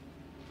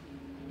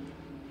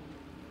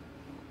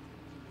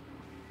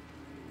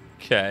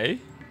 Okay.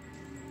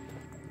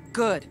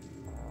 Good.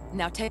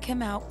 Now take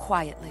him out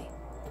quietly.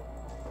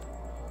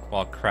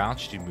 While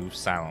crouched, you move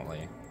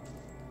silently.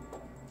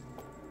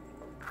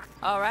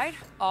 All right,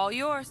 all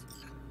yours.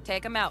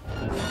 Take him out.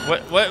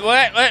 What?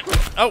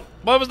 Oh,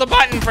 what was the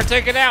button for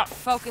taking out?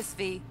 Focus,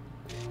 V.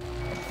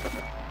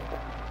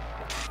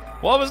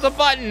 What was the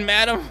button,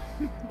 madam?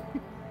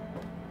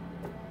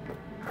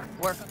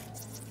 Work.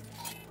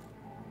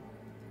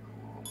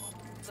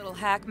 Little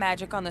hack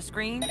magic on the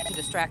screen to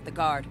distract the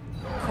guard.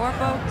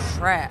 Corpo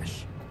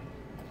trash.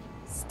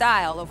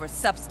 Style over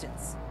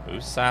substance.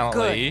 Move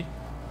silently.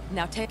 Good.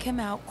 Now take him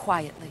out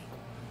quietly.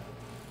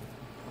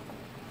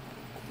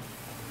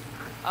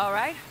 All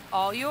right,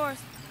 all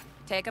yours.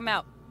 Take him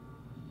out.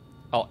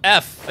 Oh,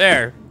 F,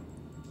 there.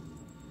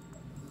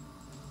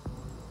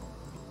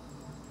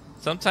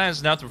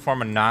 Sometimes now to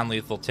perform a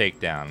non-lethal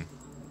takedown.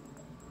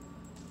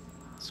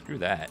 Screw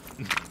that.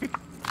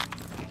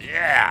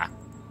 Yeah.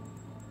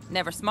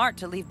 Never smart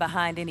to leave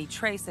behind any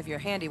trace of your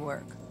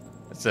handiwork.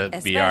 It's a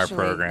Especially VR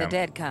program. the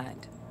dead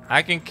kind.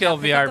 I can kill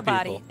Now pick VR up the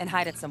people. body and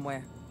hide it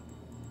somewhere.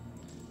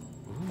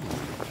 Ooh.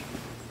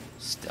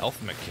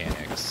 Stealth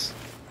mechanics.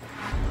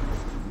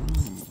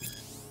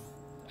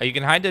 You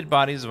can hide dead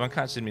bodies of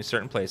unconscious enemies in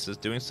certain places.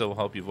 Doing so will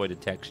help you avoid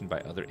detection by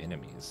other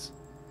enemies.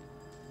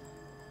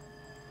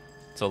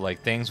 So,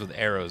 like things with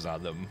arrows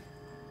on them,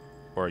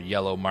 or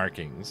yellow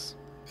markings.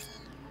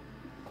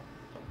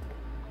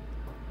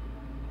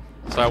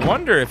 So I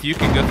wonder if you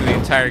can go through the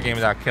entire game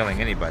without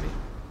killing anybody.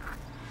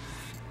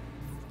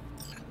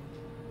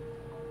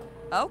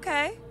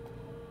 Okay.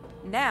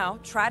 Now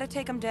try to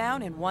take him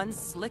down in one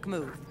slick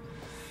move.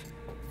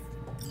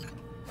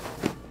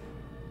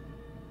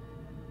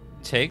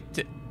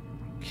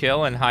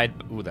 Kill and hide.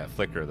 Ooh, that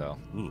flicker though.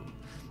 Ooh.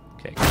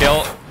 Okay,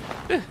 kill.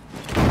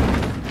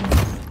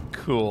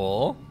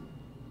 Cool.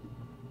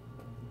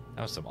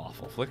 That was some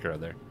awful flicker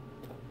there.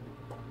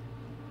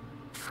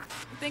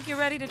 Think you're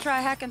ready to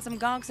try hacking some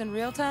gonks in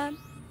real time?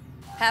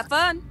 Have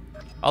fun.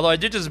 Although I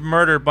did just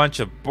murder a bunch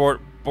of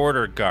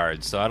border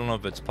guards, so I don't know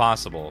if it's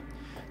possible.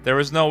 There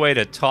was no way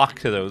to talk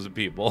to those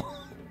people.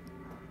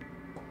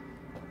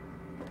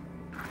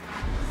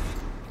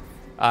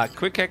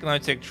 Quick hack can only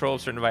take control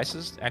of certain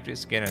devices. Activate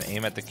scan and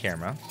aim at the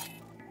camera.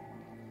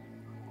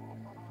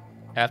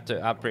 Have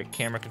to operate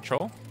camera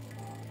control.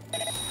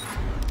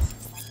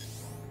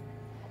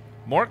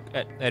 More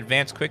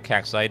advanced quick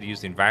hacks allow you to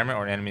use the environment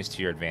or enemies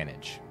to your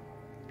advantage.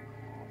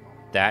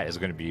 That is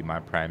going to be my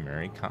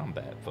primary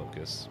combat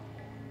focus.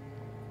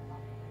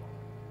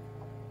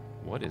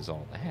 What is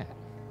all that?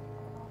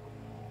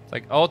 It's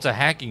like, oh, it's a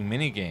hacking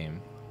minigame.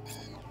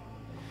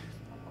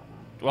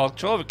 While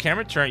control of a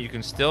camera turret, you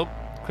can still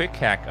quick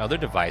hack other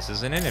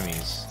devices and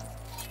enemies.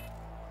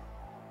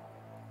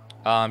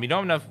 You don't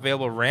have enough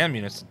available RAM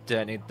units to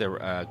detonate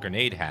the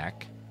grenade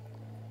hack.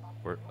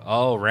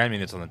 Oh, RAM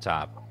units on the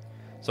top.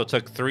 So it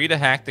took 3 to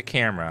hack the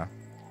camera.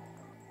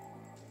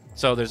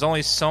 So there's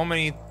only so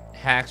many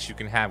hacks you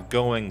can have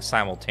going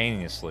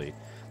simultaneously.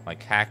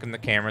 Like hacking the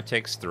camera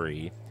takes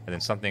 3. and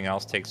then something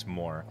else takes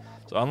more.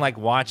 So unlike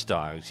Watch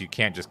Dogs, you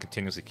can't just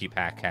continuously keep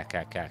hack.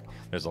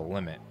 There's a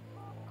limit.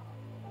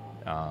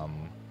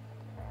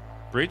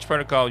 Breach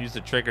protocol used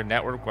to trigger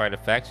network-wide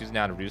effects, used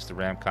now to reduce the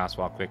RAM cost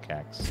while quick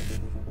hacks.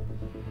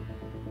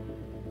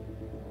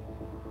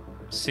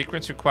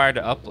 Sequence required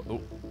to upload.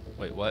 Oh,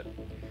 wait, what?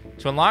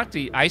 To unlock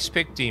the Ice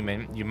Pick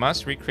Demon, you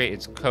must recreate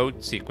its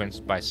code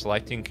sequence by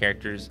selecting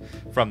characters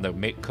from the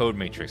code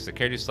matrix. The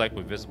characters select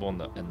will be visible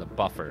in the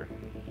buffer.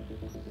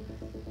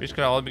 Breach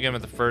can only begin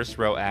with the first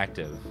row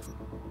active.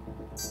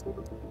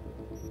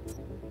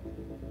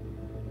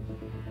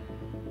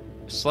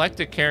 Select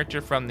a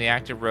character from the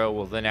active row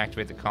will then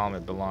activate the column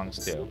it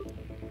belongs to.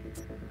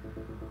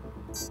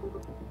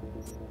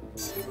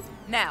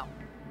 Now,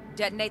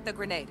 detonate the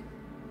grenade.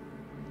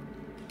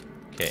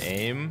 Okay,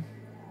 aim.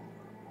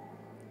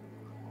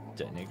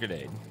 Detonate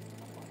grenade.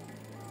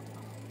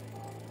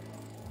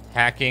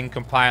 Hacking,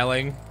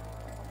 compiling.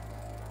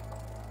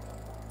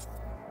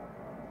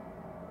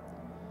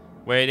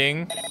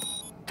 Waiting.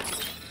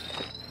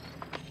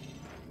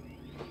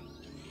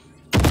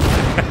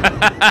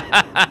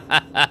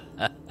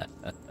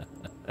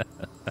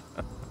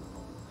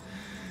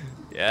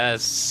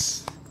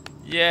 Yes.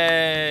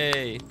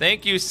 Yay.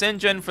 Thank you,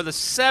 Sinjin, for the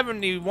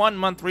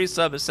 71-month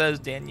resub. It says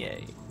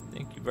Danye.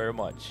 Thank you very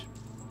much.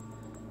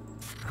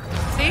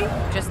 See?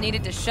 Just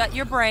needed to shut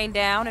your brain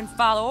down and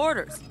follow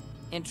orders.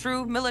 In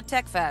true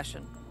Militech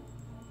fashion.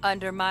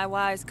 Under my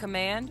wise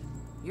command,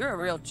 you're a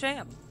real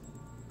champ.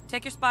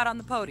 Take your spot on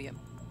the podium.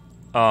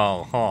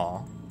 Oh, huh.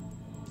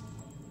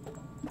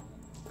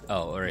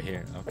 Oh, right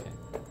here. Okay.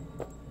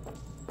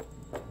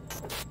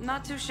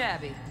 Not too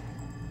shabby.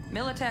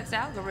 Militech's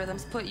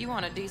algorithms put you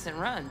on a decent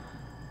run.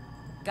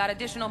 Got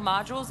additional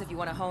modules if you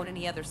want to hone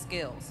any other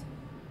skills.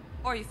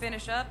 Or you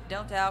finish up,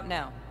 Delta out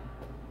now.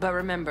 But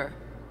remember,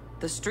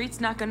 the street's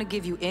not going to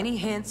give you any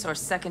hints or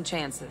second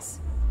chances.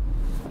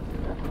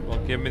 Well,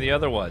 give me the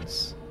other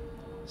ones.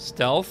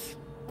 Stealth.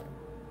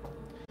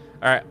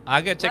 Alright,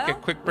 I gotta take a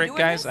quick break,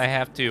 guys. I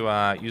have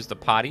to use the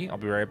potty. I'll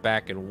be right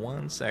back in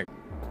 1 sec.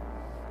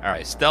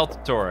 Alright, stealth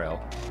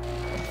tutorial.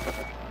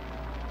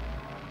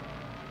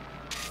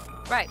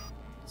 Right.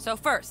 So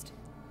first,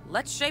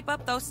 let's shape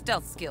up those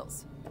stealth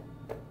skills.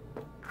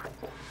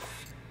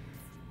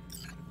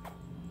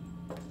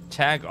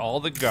 Tag all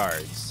the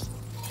guards.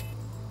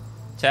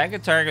 Tag a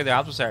target with the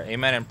opposite side.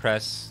 Aim at and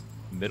press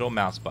middle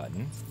mouse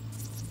button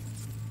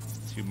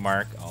to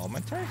mark all my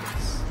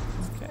targets.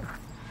 Okay.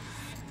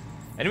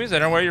 Enemies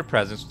that aren't aware of your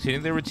presence, continue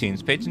their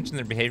routines, pay attention to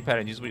their behavior pattern,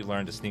 and use what you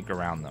learn to sneak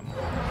around them.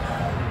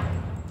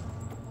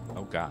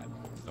 Oh god.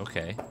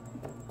 Okay.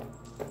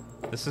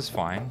 This is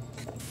fine.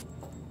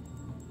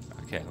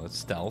 Okay, let's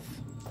stealth.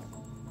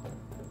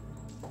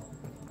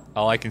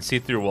 Oh, I can see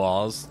through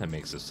walls. That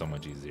makes this so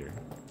much easier.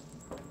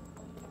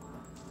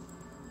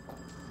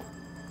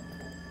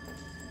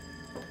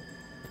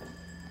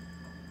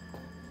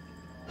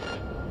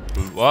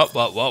 Whoa,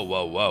 whoa, whoa,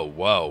 whoa, whoa,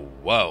 whoa,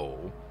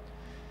 whoa.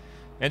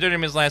 Enter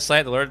enemy's line of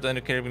sight. The alert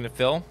indicator to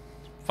fill.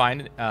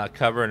 Find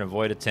cover and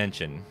avoid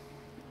attention.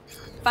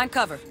 Find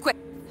cover, quick.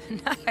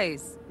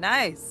 Nice,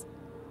 nice.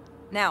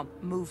 Now,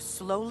 move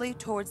slowly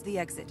towards the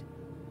exit.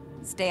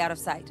 Stay out of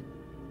sight.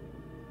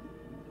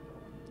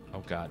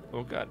 Oh god,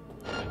 oh god.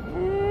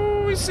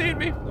 Ooh, he's seen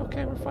me.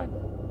 Okay, we're fine.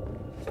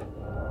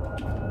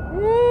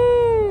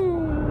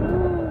 Woo!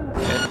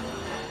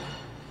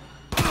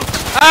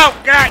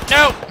 Oh god,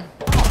 no!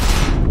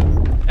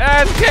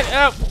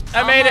 Oh,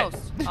 I made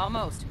it.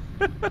 Almost.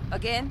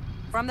 Again,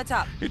 from the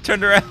top. You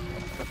turned around.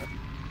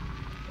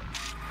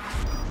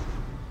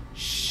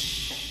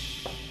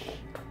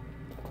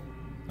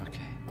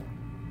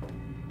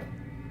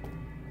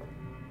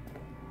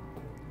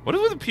 What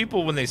are the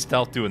people when they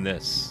stealth doing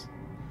this?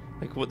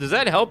 Like, what, does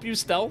that help you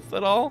stealth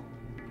at all?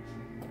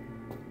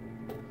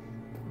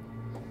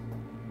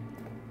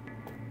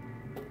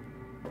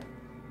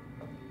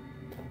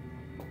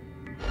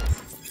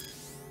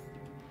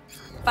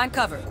 Find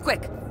cover,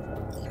 quick.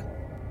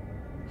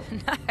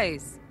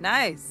 Nice,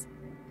 nice.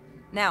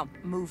 Now,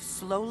 move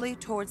slowly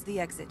towards the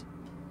exit.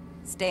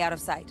 Stay out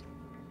of sight.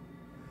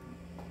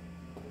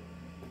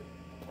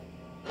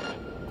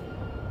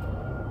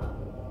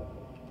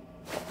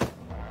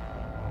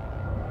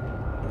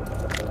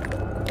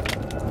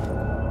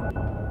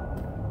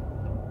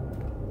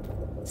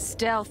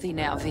 Stealthy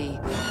now, V.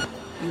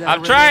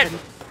 I'm trying.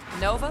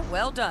 Nova,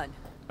 well done.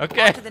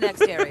 Okay. On to the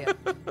next area.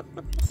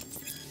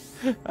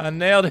 I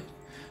nailed it.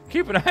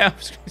 Keep an eye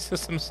out. Screen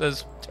system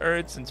says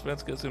turrets and spin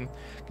system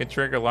can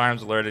trigger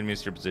alarms alert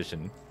enemies to your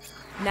position.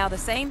 Now the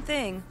same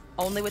thing,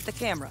 only with the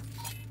camera.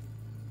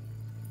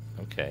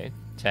 Okay.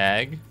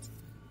 Tag.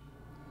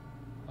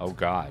 Oh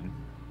god.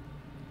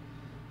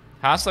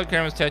 Hostile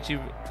cameras touch you.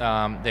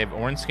 They have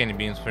orange scanning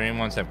beams. Flame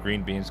ones have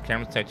green beams.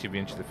 Cameras touch you if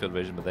you enter the field of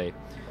vision, but they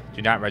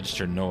do not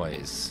register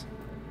noise.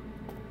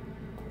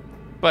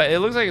 But it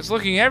looks like it's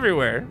looking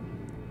everywhere.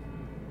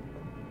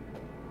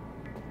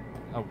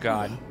 Oh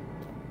god.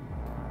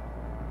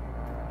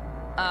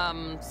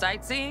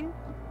 Sightseeing?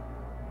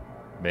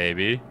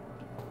 Maybe.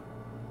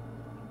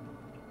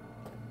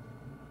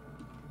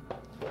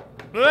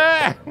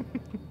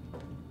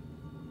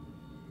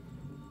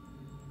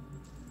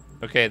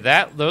 Okay,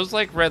 those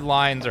like red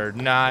lines are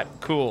not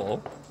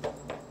cool.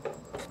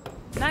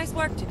 Nice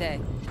work today.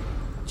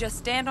 Just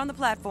stand on the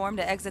platform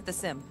to exit the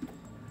sim.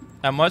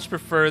 I much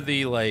prefer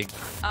the like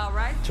All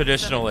right,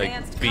 traditional some like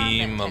advanced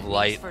beam combat of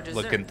light techniques for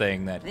looking dessert.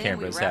 thing that Then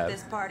cameras we wrap have.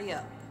 this party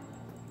up.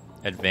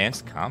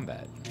 Advanced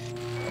combat.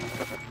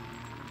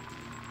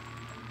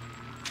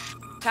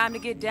 Time to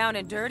get down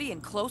and dirty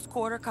in close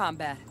quarter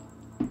combat.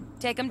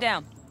 Take him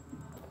down.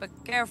 But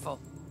careful.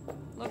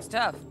 Looks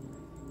tough.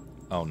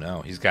 Oh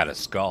no, he's got a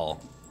skull.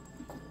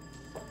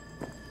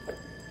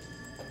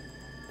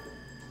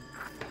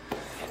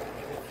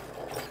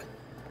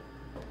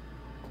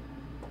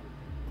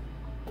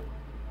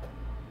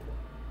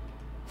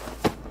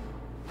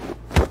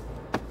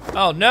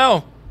 Oh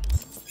no!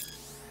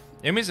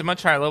 Enemies at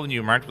much higher level than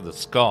you are marked with a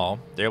skull.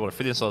 They're able to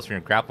free themselves from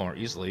your grapple more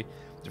easily.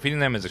 Defeating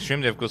them is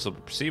extremely difficult, so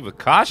proceed with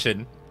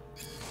caution.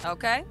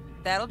 Okay,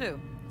 that'll do.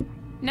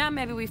 Now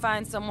maybe we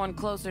find someone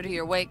closer to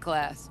your weight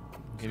class.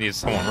 You need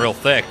someone real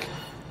thick.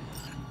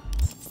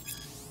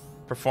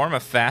 Perform a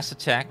fast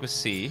attack with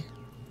C.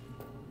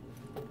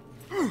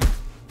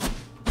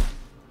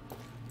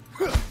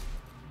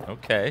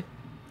 Okay.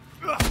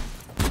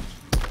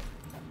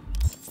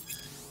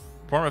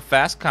 Perform a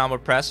fast combo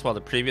press while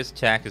the previous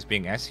attack is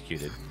being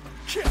executed.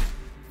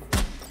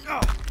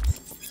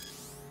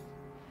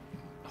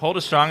 Hold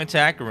a strong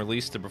attack and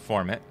release to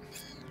perform it.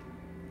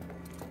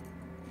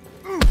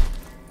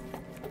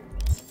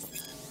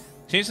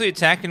 Continuously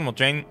attacking will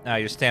drain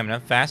your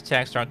stamina. Fast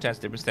attack, strong attack,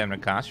 different stamina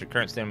cost. Your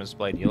current stamina is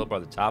displayed in yellow bar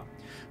at the top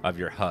of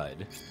your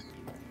HUD.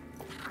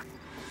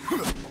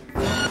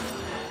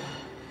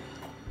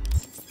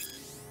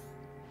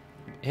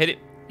 Hit it.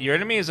 Your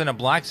enemy is in a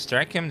block.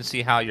 Strike him to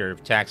see how your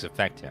attacks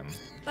affect him.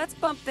 Let's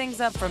bump things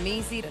up from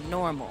easy to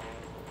normal.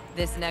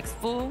 This next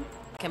fool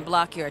can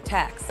block your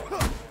attacks.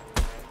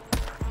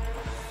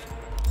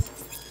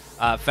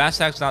 Fast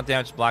attacks not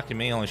damage blocking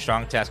me. Only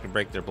strong attacks can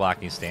break their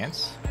blocking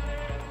stance.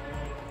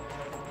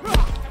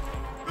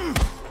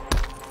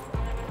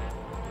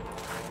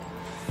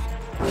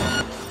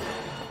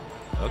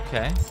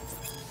 Okay.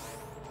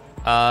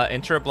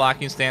 Enter a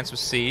blocking stance with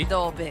C.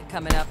 Dull bit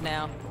coming up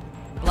now.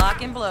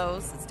 Blocking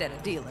blows instead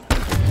of dealing.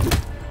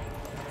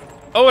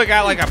 Oh, I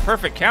got like a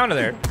perfect counter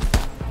there.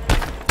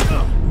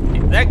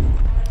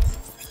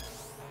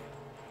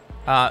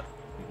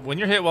 When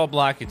you're hit while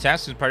blocking,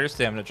 attacks as part of your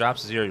stamina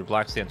drops to 0. Your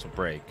block stance will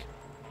break.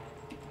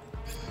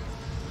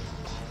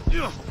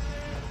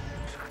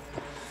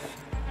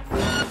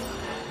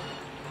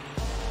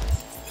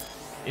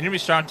 Enemy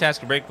strong attacks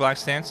can break block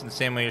stance in the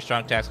same way your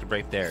strong attacks can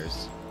break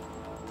theirs.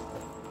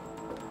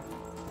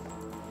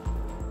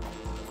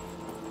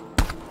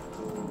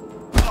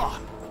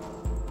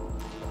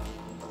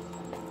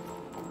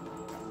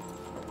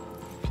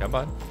 Come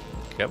on.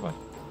 Come on.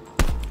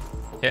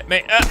 Hit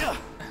me.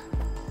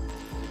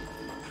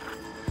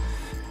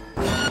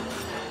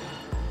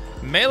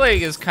 Melee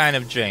is kind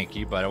of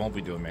janky, but I won't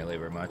be doing melee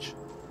very much.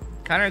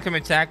 Counter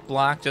incoming attack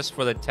block just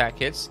for the attack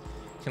hits.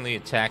 Can the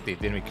attack the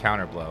enemy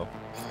counter blow.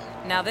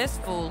 Now this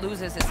fool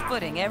loses his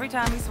footing every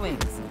time he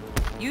swings.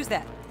 Use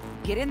that.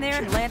 Get in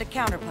there and land a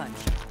counter punch.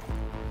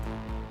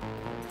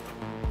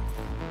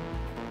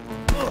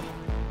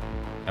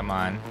 Come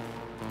on.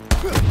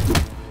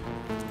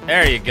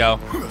 There you go.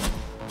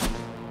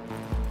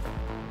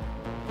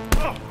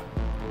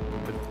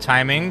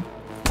 Timing.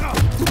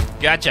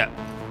 Gotcha.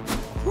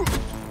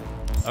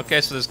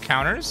 Okay, so there's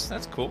counters.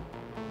 That's cool.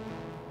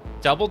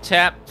 Double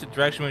tap to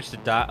direction which to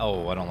dodge.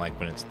 Oh, I don't like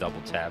when it's double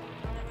tap.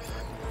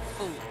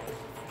 Ooh,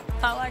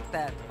 I like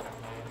that.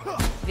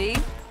 V,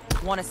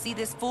 want to see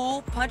this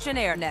fool punch in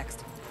air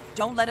next.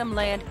 Don't let him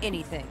land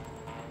anything.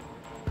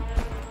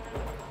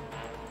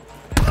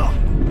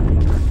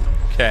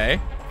 Okay.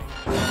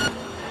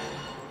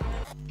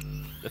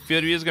 The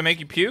field view is gonna make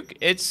you puke.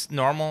 It's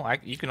normal.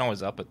 You can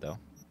always up it though.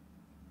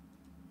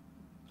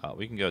 Oh,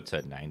 we can go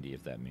to 90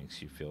 if that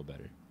makes you feel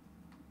better.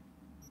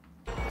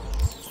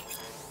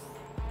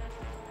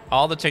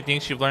 All the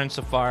techniques you've learned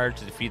so far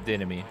to defeat the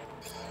enemy.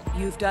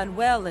 You've done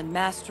well in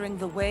mastering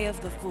the way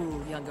of the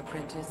fool, young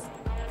apprentice.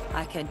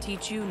 I can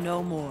teach you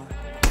no more.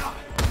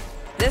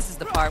 This is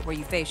the part where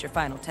you face your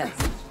final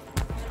test.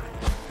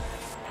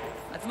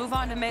 Let's move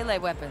on to melee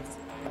weapons.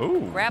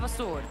 Ooh. Grab a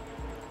sword.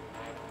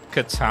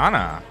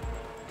 Katana.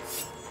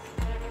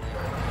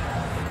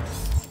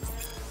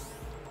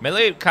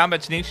 Melee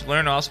combat techniques you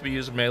learn to also be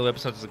used in melee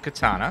weapons such as a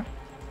katana.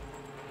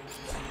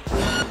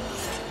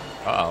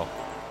 Uh-oh.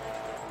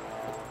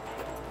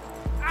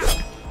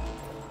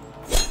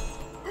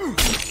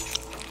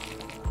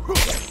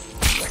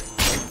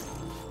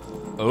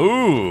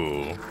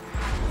 Ooh.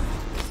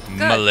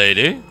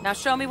 Milady. Now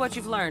show me what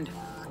you've learned.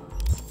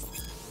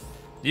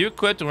 You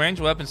equipped a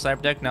ranged weapon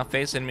cyber deck. Now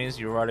face enemies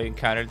you've already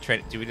encountered,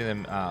 defeating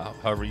them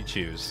however you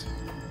choose.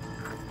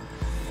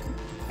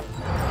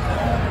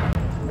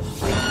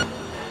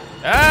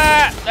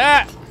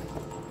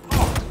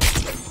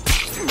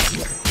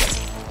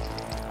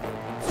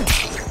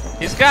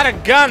 He's got a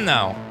gun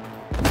though.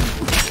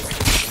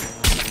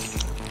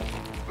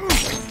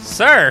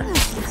 Sir!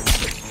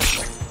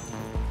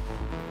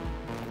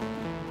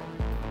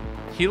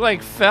 He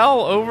like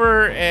fell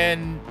over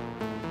and...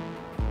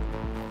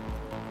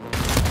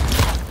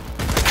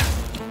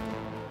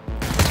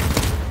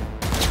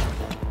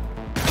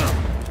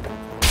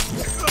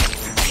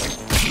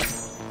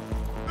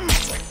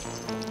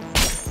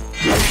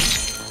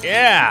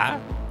 Yeah!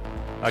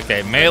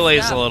 Okay,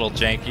 melee's a little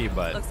janky,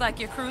 but... Looks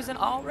like you're cruising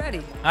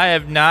already. I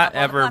have not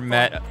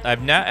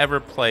I've not ever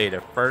played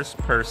a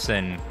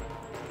first-person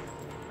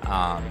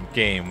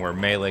game where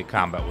melee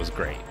combat was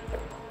great.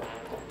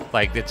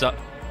 Like,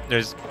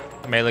 there's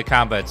melee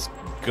combat's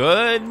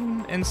good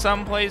in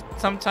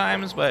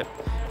sometimes, but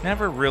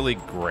never really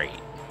great.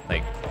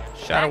 Like,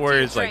 Shadow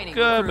Warrior is like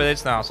good, but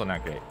it's also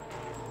not great.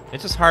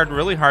 It's just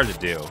really hard to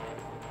do.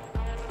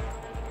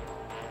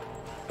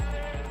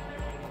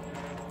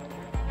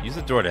 Use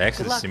the door to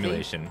exit the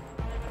simulation.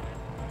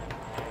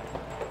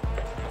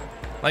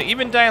 Like,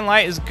 even Dying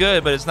Light is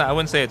good, but it's not. I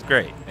wouldn't say it's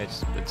great.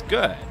 It's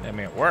good. I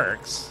mean, it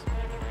works.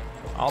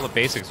 All the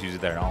basics use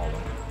it there in all of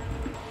them.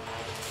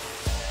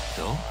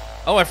 So?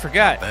 Oh, I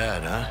forgot. Not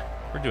bad, huh?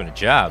 We're doing a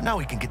job. Now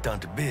we can get down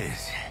to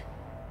biz.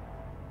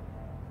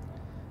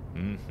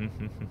 Bum,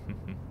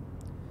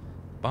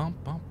 bum,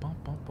 bum,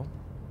 bum, bum.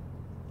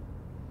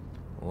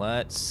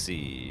 Let's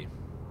see.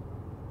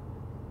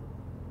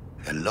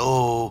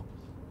 Hello?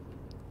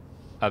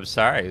 I'm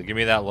sorry. Give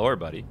me that lore,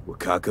 buddy. Will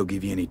Kako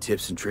give you any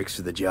tips and tricks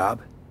for the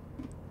job?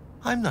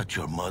 I'm not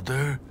your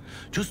mother.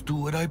 Just do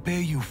what I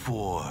pay you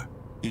for.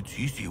 It's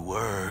easy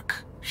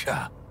work.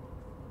 Yeah.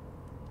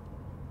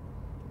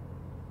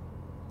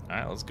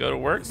 Alright, let's go to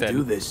work then.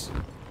 Do this.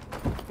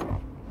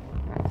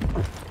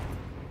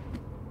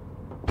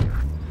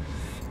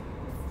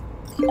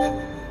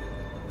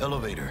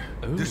 Elevator.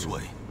 Ooh. This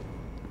way.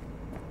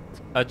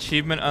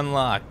 Achievement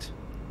unlocked.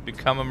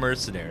 Become a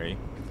mercenary.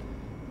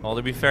 Well,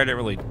 to be fair, I didn't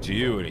really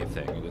do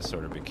anything. I just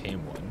sort of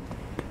became one.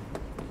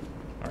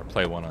 Or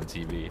play one on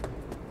TV.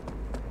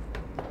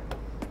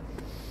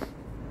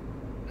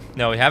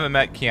 No, we haven't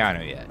met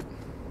Keanu yet.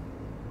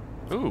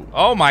 Ooh.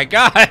 Oh my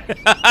god!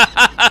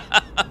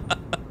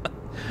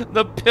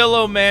 The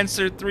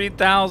Pillowmancer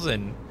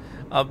 3000.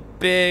 A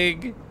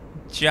big,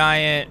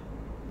 giant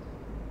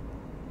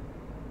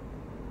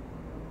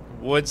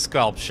wood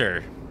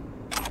sculpture.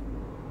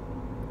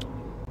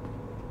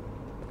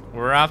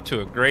 We're off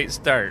to a great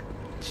start.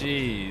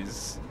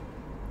 Jeez.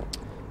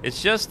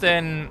 It's just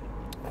a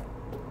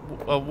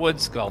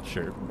wood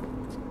sculpture.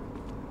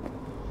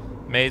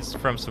 Made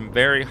from some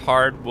very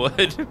hard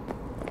wood.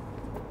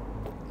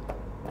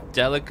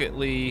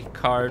 Delicately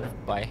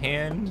carved by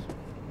hand.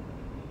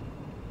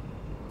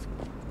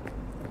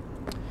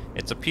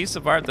 It's a piece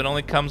of art that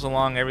only comes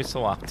along every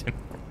so often.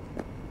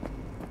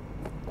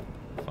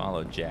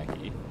 Follow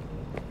Jackie.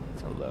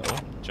 Hello.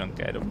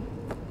 Junk item.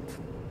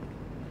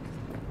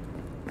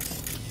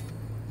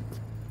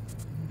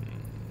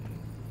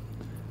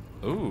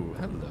 Ooh,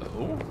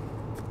 hello.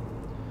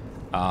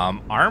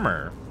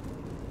 Armor.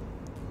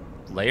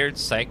 Layered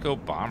Psycho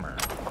Bomber.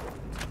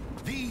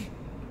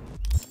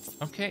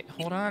 Okay,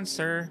 hold on,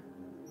 sir.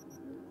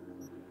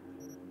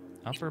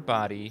 Upper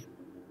body.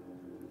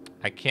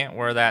 I can't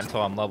wear that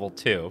until I'm level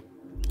 2.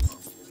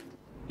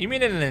 You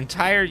mean in an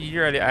entire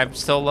year I'm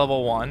still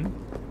level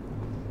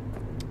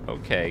 1?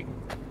 Okay.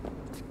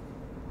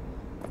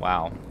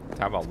 Wow.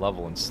 Talk about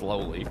leveling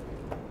slowly.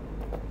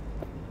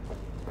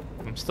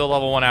 I'm still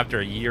level 1 after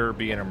a year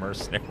being a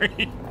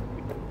mercenary.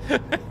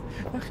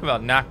 Talk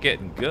about not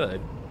getting good.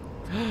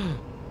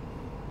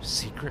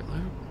 Secret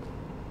loot?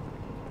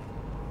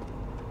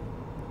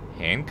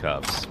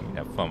 Handcuffs. We can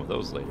have fun with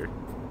those later.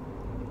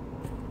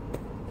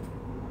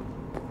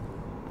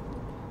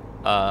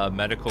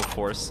 Medical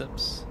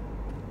forceps.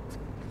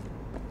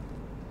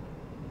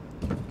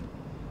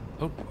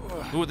 Oh,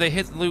 ooh, they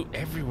hit loot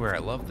everywhere. I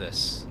love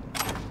this.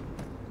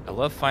 I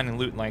love finding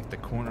loot in like the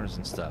corners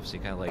and stuff, so you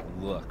gotta like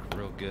look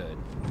real good.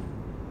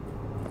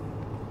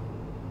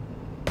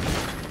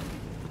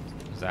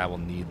 Because I will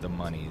need the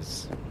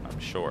monies, I'm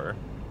sure.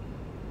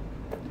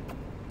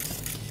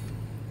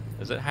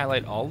 Does it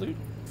highlight all loot?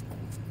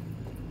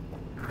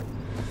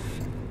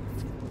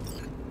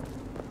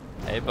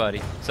 Hey buddy,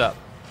 what's up?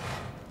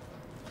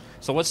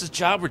 So what's this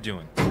job we're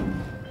doing?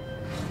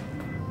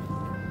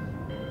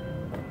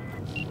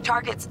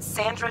 Target's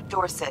Sandra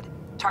Dorset.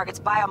 Target's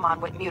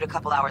biomon went mute a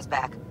couple hours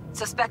back.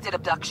 Suspected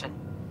abduction.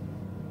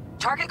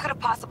 Target could have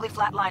possibly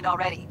flatlined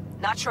already.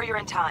 Not sure you're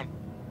in time.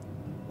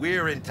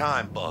 We're in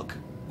time, Bug.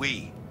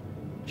 We.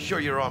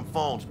 Sure you're on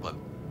phones, but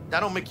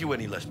that don't make you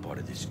any less part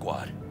of this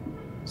squad.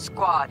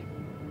 Squad.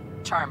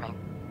 Charming.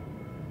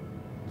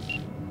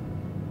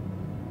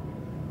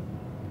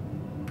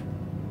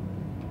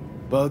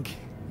 Bug,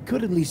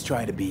 could at least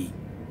try to be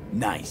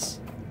nice.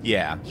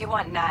 Yeah. You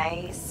want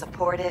nice,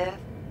 supportive?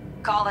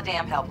 Call a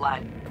damn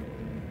helpline.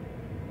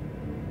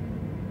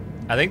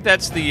 I think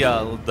that's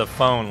the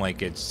phone,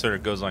 like it sort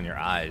of goes on your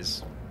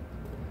eyes.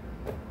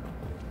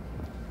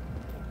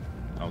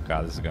 Oh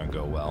god, this is gonna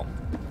go well.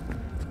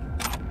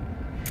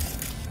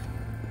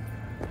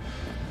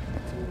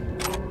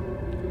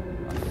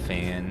 A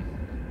fan.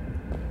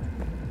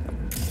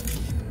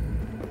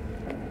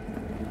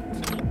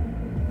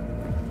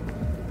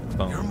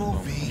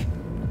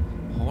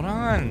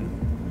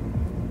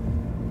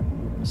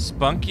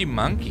 Spunky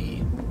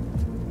Monkey.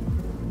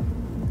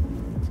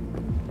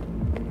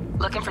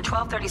 Looking for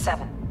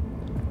 1237.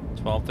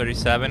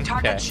 1237?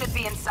 Target Okay. should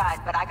be inside,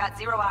 but I got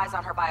 0 eyes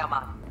on her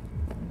biomon.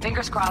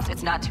 Fingers crossed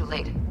it's not too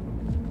late.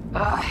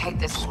 Ugh, I hate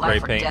this Spray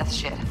life or paint. death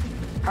shit.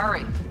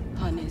 Hurry.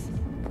 Honest,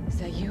 is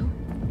that you?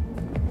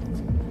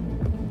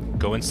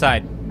 Go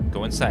inside.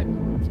 Go inside.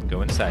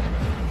 Go inside.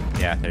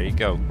 Yeah, there you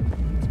go.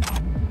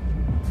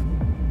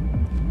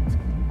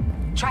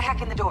 Try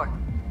hacking the door.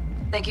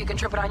 Think you can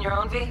trip it on your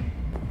own, V?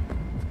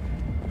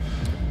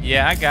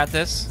 Yeah, I got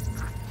this.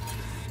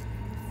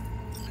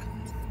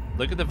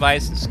 Look at the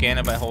device and scan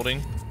it by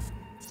holding.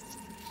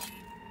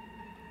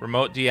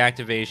 Remote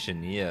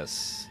deactivation,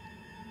 yes.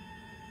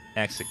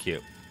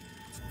 Execute.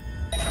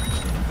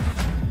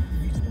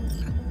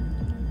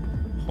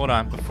 Hold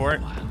on, before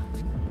it...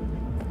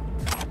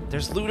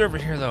 There's loot over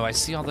here, though. I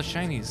see all the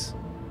shinies.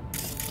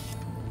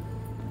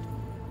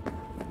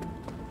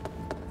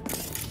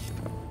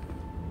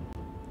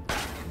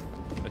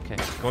 Okay,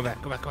 go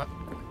back, go back, go back.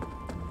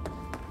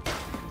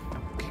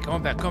 Okay,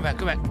 going back, go back,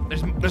 go back.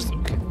 There's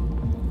okay.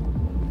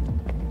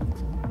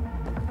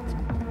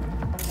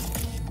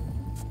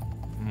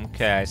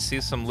 Okay, I see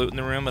some loot in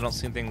the room. I don't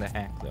see anything to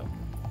hack, though.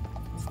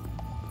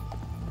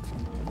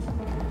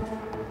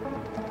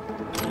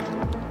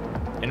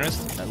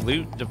 Interesting.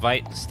 Loot,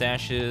 device,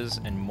 stashes,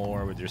 and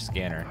more with your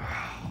scanner.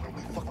 Are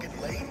we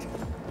fucking late?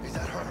 Is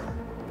that her?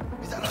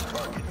 Is that our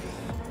target?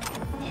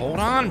 Hold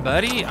on,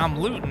 buddy. I'm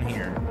looting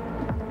here.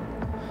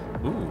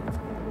 Ooh.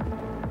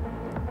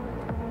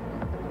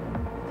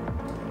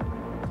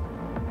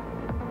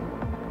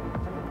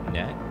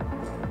 Net.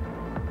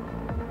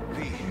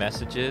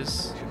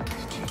 Messages.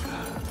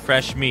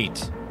 Fresh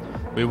meat.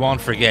 We won't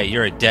forget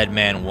you're a dead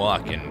man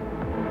walking.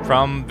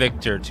 From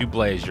Victor to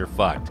Blaze, you're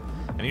fucked.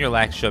 And your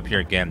lack show up here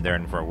again, they're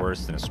in for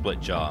worse than a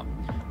split jaw.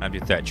 I'm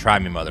your threat. Try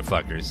me,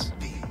 motherfuckers.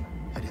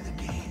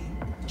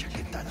 Check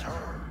it, that's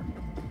her.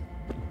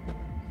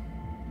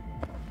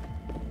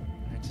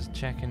 Alright, just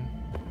checking.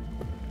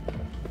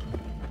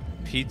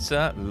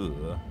 Pizza.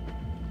 Ugh.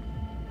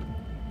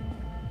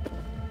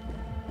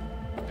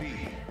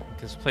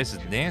 This place is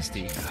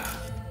nasty.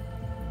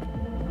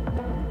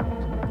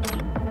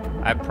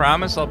 I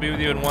promise I'll be with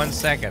you in 1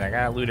 second. I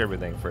gotta loot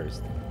everything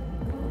first.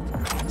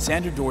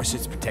 Sandra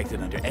Dorset's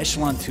protected under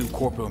Echelon 2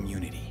 corporal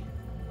immunity.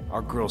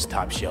 Our girl's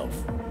top shelf.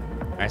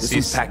 This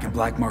one's packing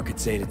black market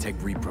Zeta Tech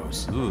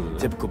repros. Ooh.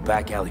 Typical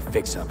back alley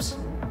fix-ups.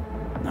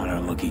 Not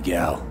our lucky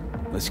gal.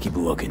 Let's keep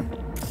looking.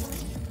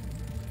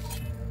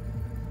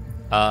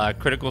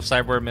 Critical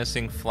cyber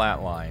missing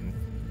flatline.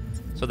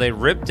 So they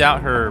ripped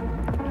out her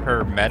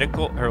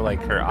medical,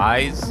 her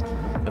eyes,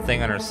 the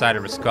thing on her side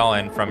of her skull,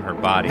 and from her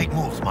body. Big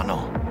moves,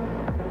 mano.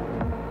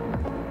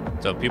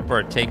 So people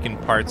are taking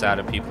parts out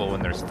of people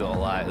when they're still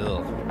alive.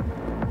 Ugh.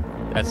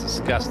 That's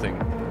disgusting.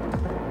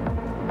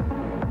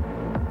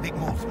 Big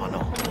moves, mano.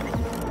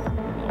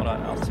 Hold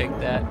on, I'll take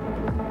that.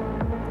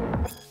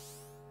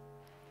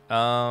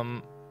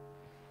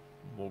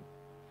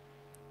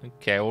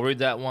 Okay, we'll read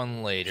that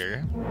one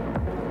later.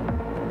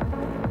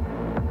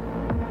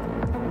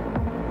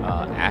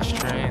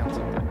 Ashtray, I'll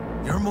take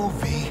that. Your move,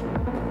 V.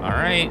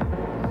 Alright.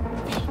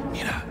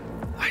 Mira,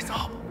 eyes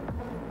up.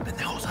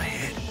 Pendejos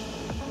ahead.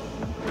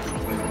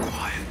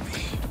 Quiet,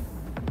 V.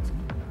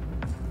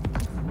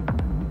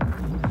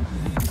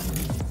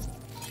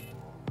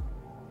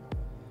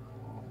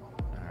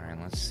 Alright,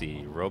 let's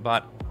see.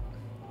 Robot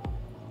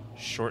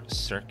short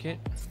circuit.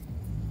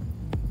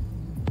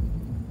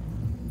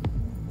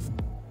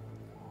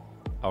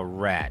 A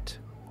rat.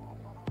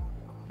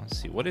 Let's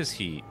see, what is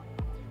he?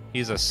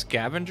 He's a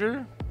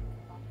scavenger?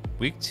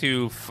 Weak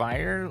to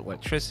fire,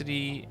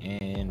 electricity,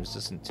 and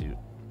resistant to...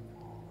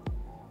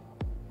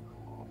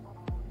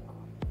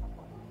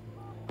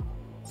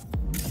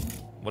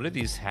 What do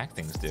these hack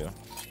things do?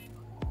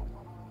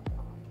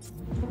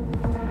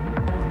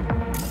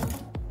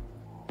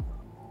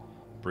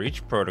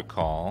 Breach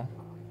protocol.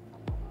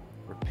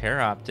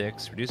 Repair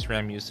optics. Reduce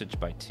RAM usage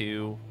by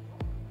 2.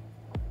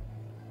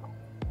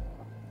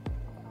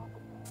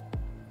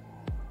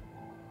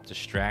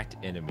 Distract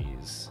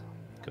enemies.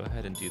 Go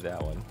ahead and do that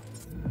one.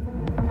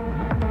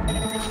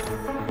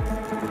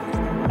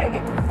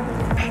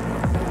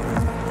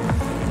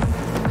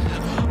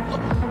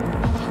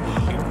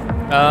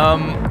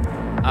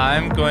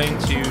 I'm going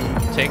to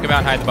take him out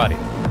and hide the body.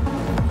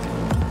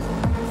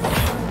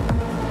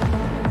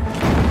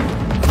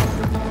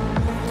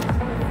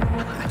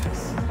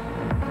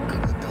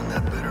 Couldn't have done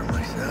that better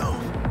myself.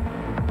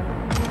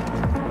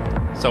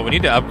 So we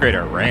need to upgrade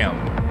our RAM,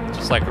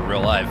 just like in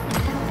real life.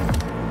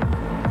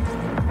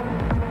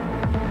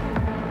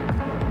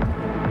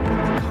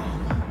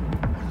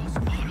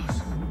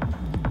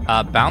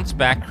 Bounce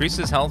back,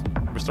 increases health,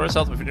 restores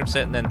health by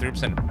 50% and then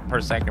 3%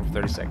 per second for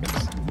 30 seconds.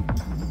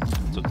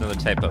 So it's another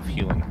type of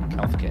healing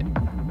health kit.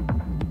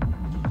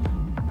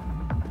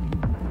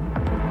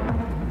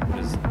 What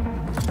is...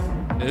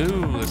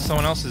 Ooh, it's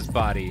someone else's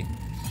body.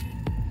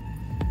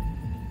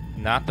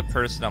 Not the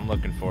person I'm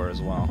looking for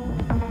as well.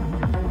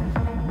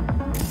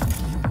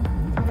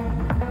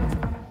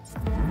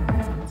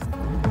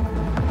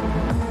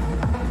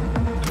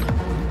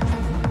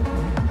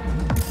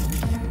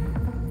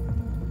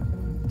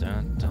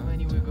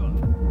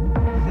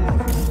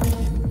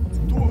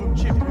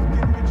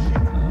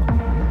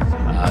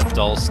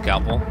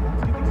 scalpel.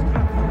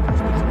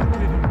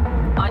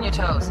 On your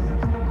toes.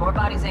 More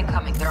bodies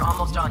incoming. They're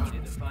almost on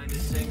you. Find a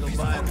single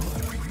Bible.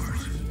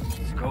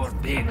 Score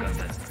big on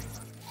that.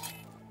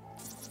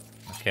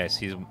 Okay, I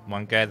see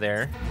one guy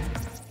there.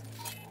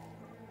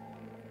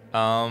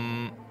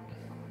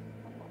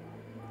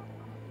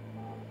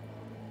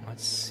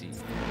 Let's see.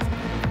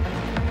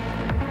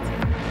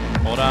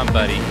 Hold on,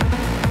 buddy.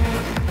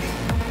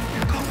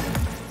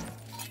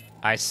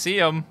 I see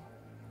him.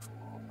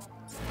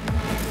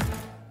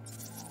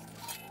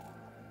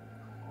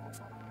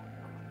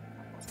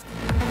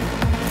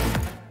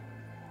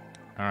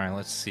 All right,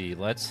 let's see.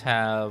 Let's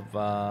have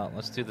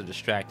let's do the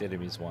distract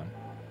enemies one.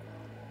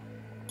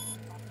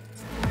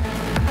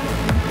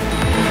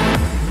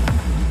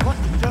 What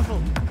the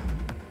devil?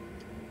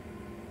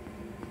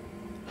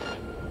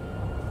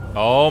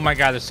 Oh my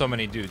god, there's so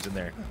many dudes in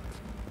there.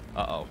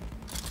 Uh-oh.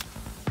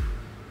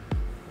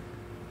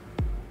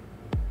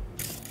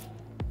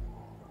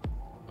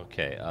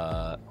 Okay,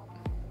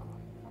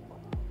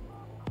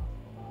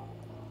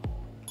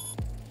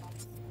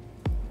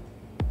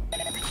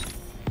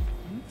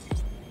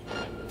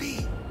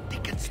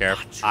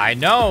 careful. I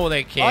know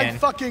they can. I'm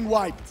fucking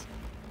wiped.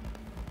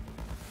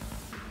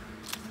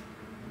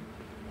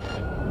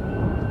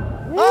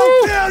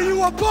 How dare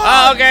you above?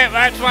 Oh, okay,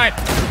 that's fine.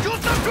 Shoot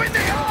them between the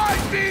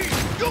eyes, B!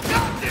 You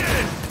got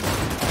this!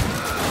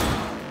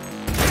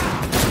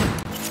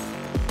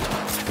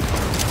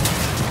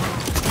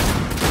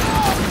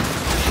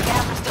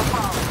 Gas is still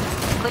falling.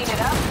 Clean it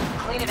up,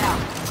 clean it out.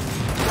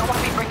 You don't want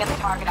to be bringing the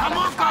target out. Come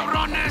on,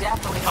 cabrones!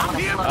 Definitely don't want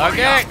to slow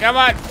Okay, come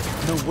on.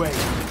 No way.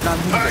 Not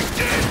me. I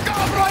did,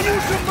 cabron! You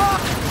should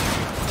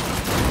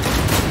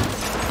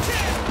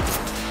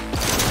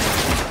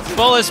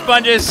Full of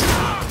sponges.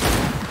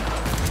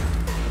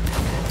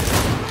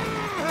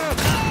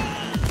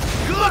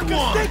 Good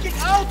one! Taking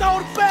out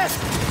our best.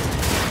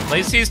 At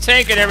least he's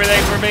tanking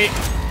everything for me.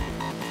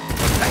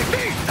 Hey, B!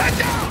 Stand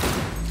down!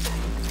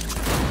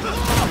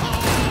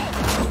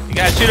 You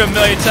gotta shoot him a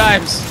million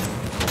times.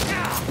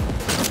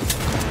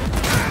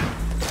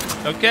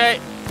 Okay.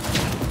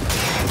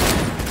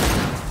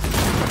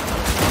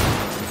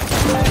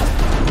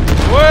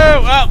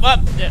 Whoa! Up!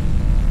 Yeah.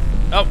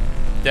 Oh,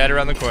 dead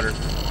around the corner.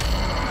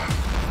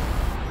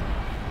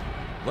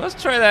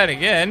 Let's try that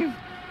again.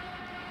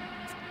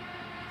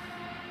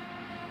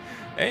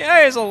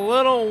 AI is a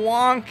little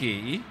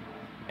wonky,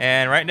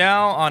 and right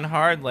now on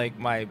hard, like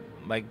my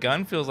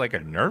gun feels like a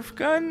Nerf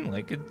gun.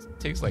 Like it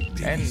takes like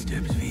 10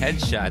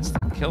 headshots to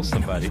kill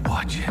somebody.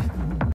 Watch it.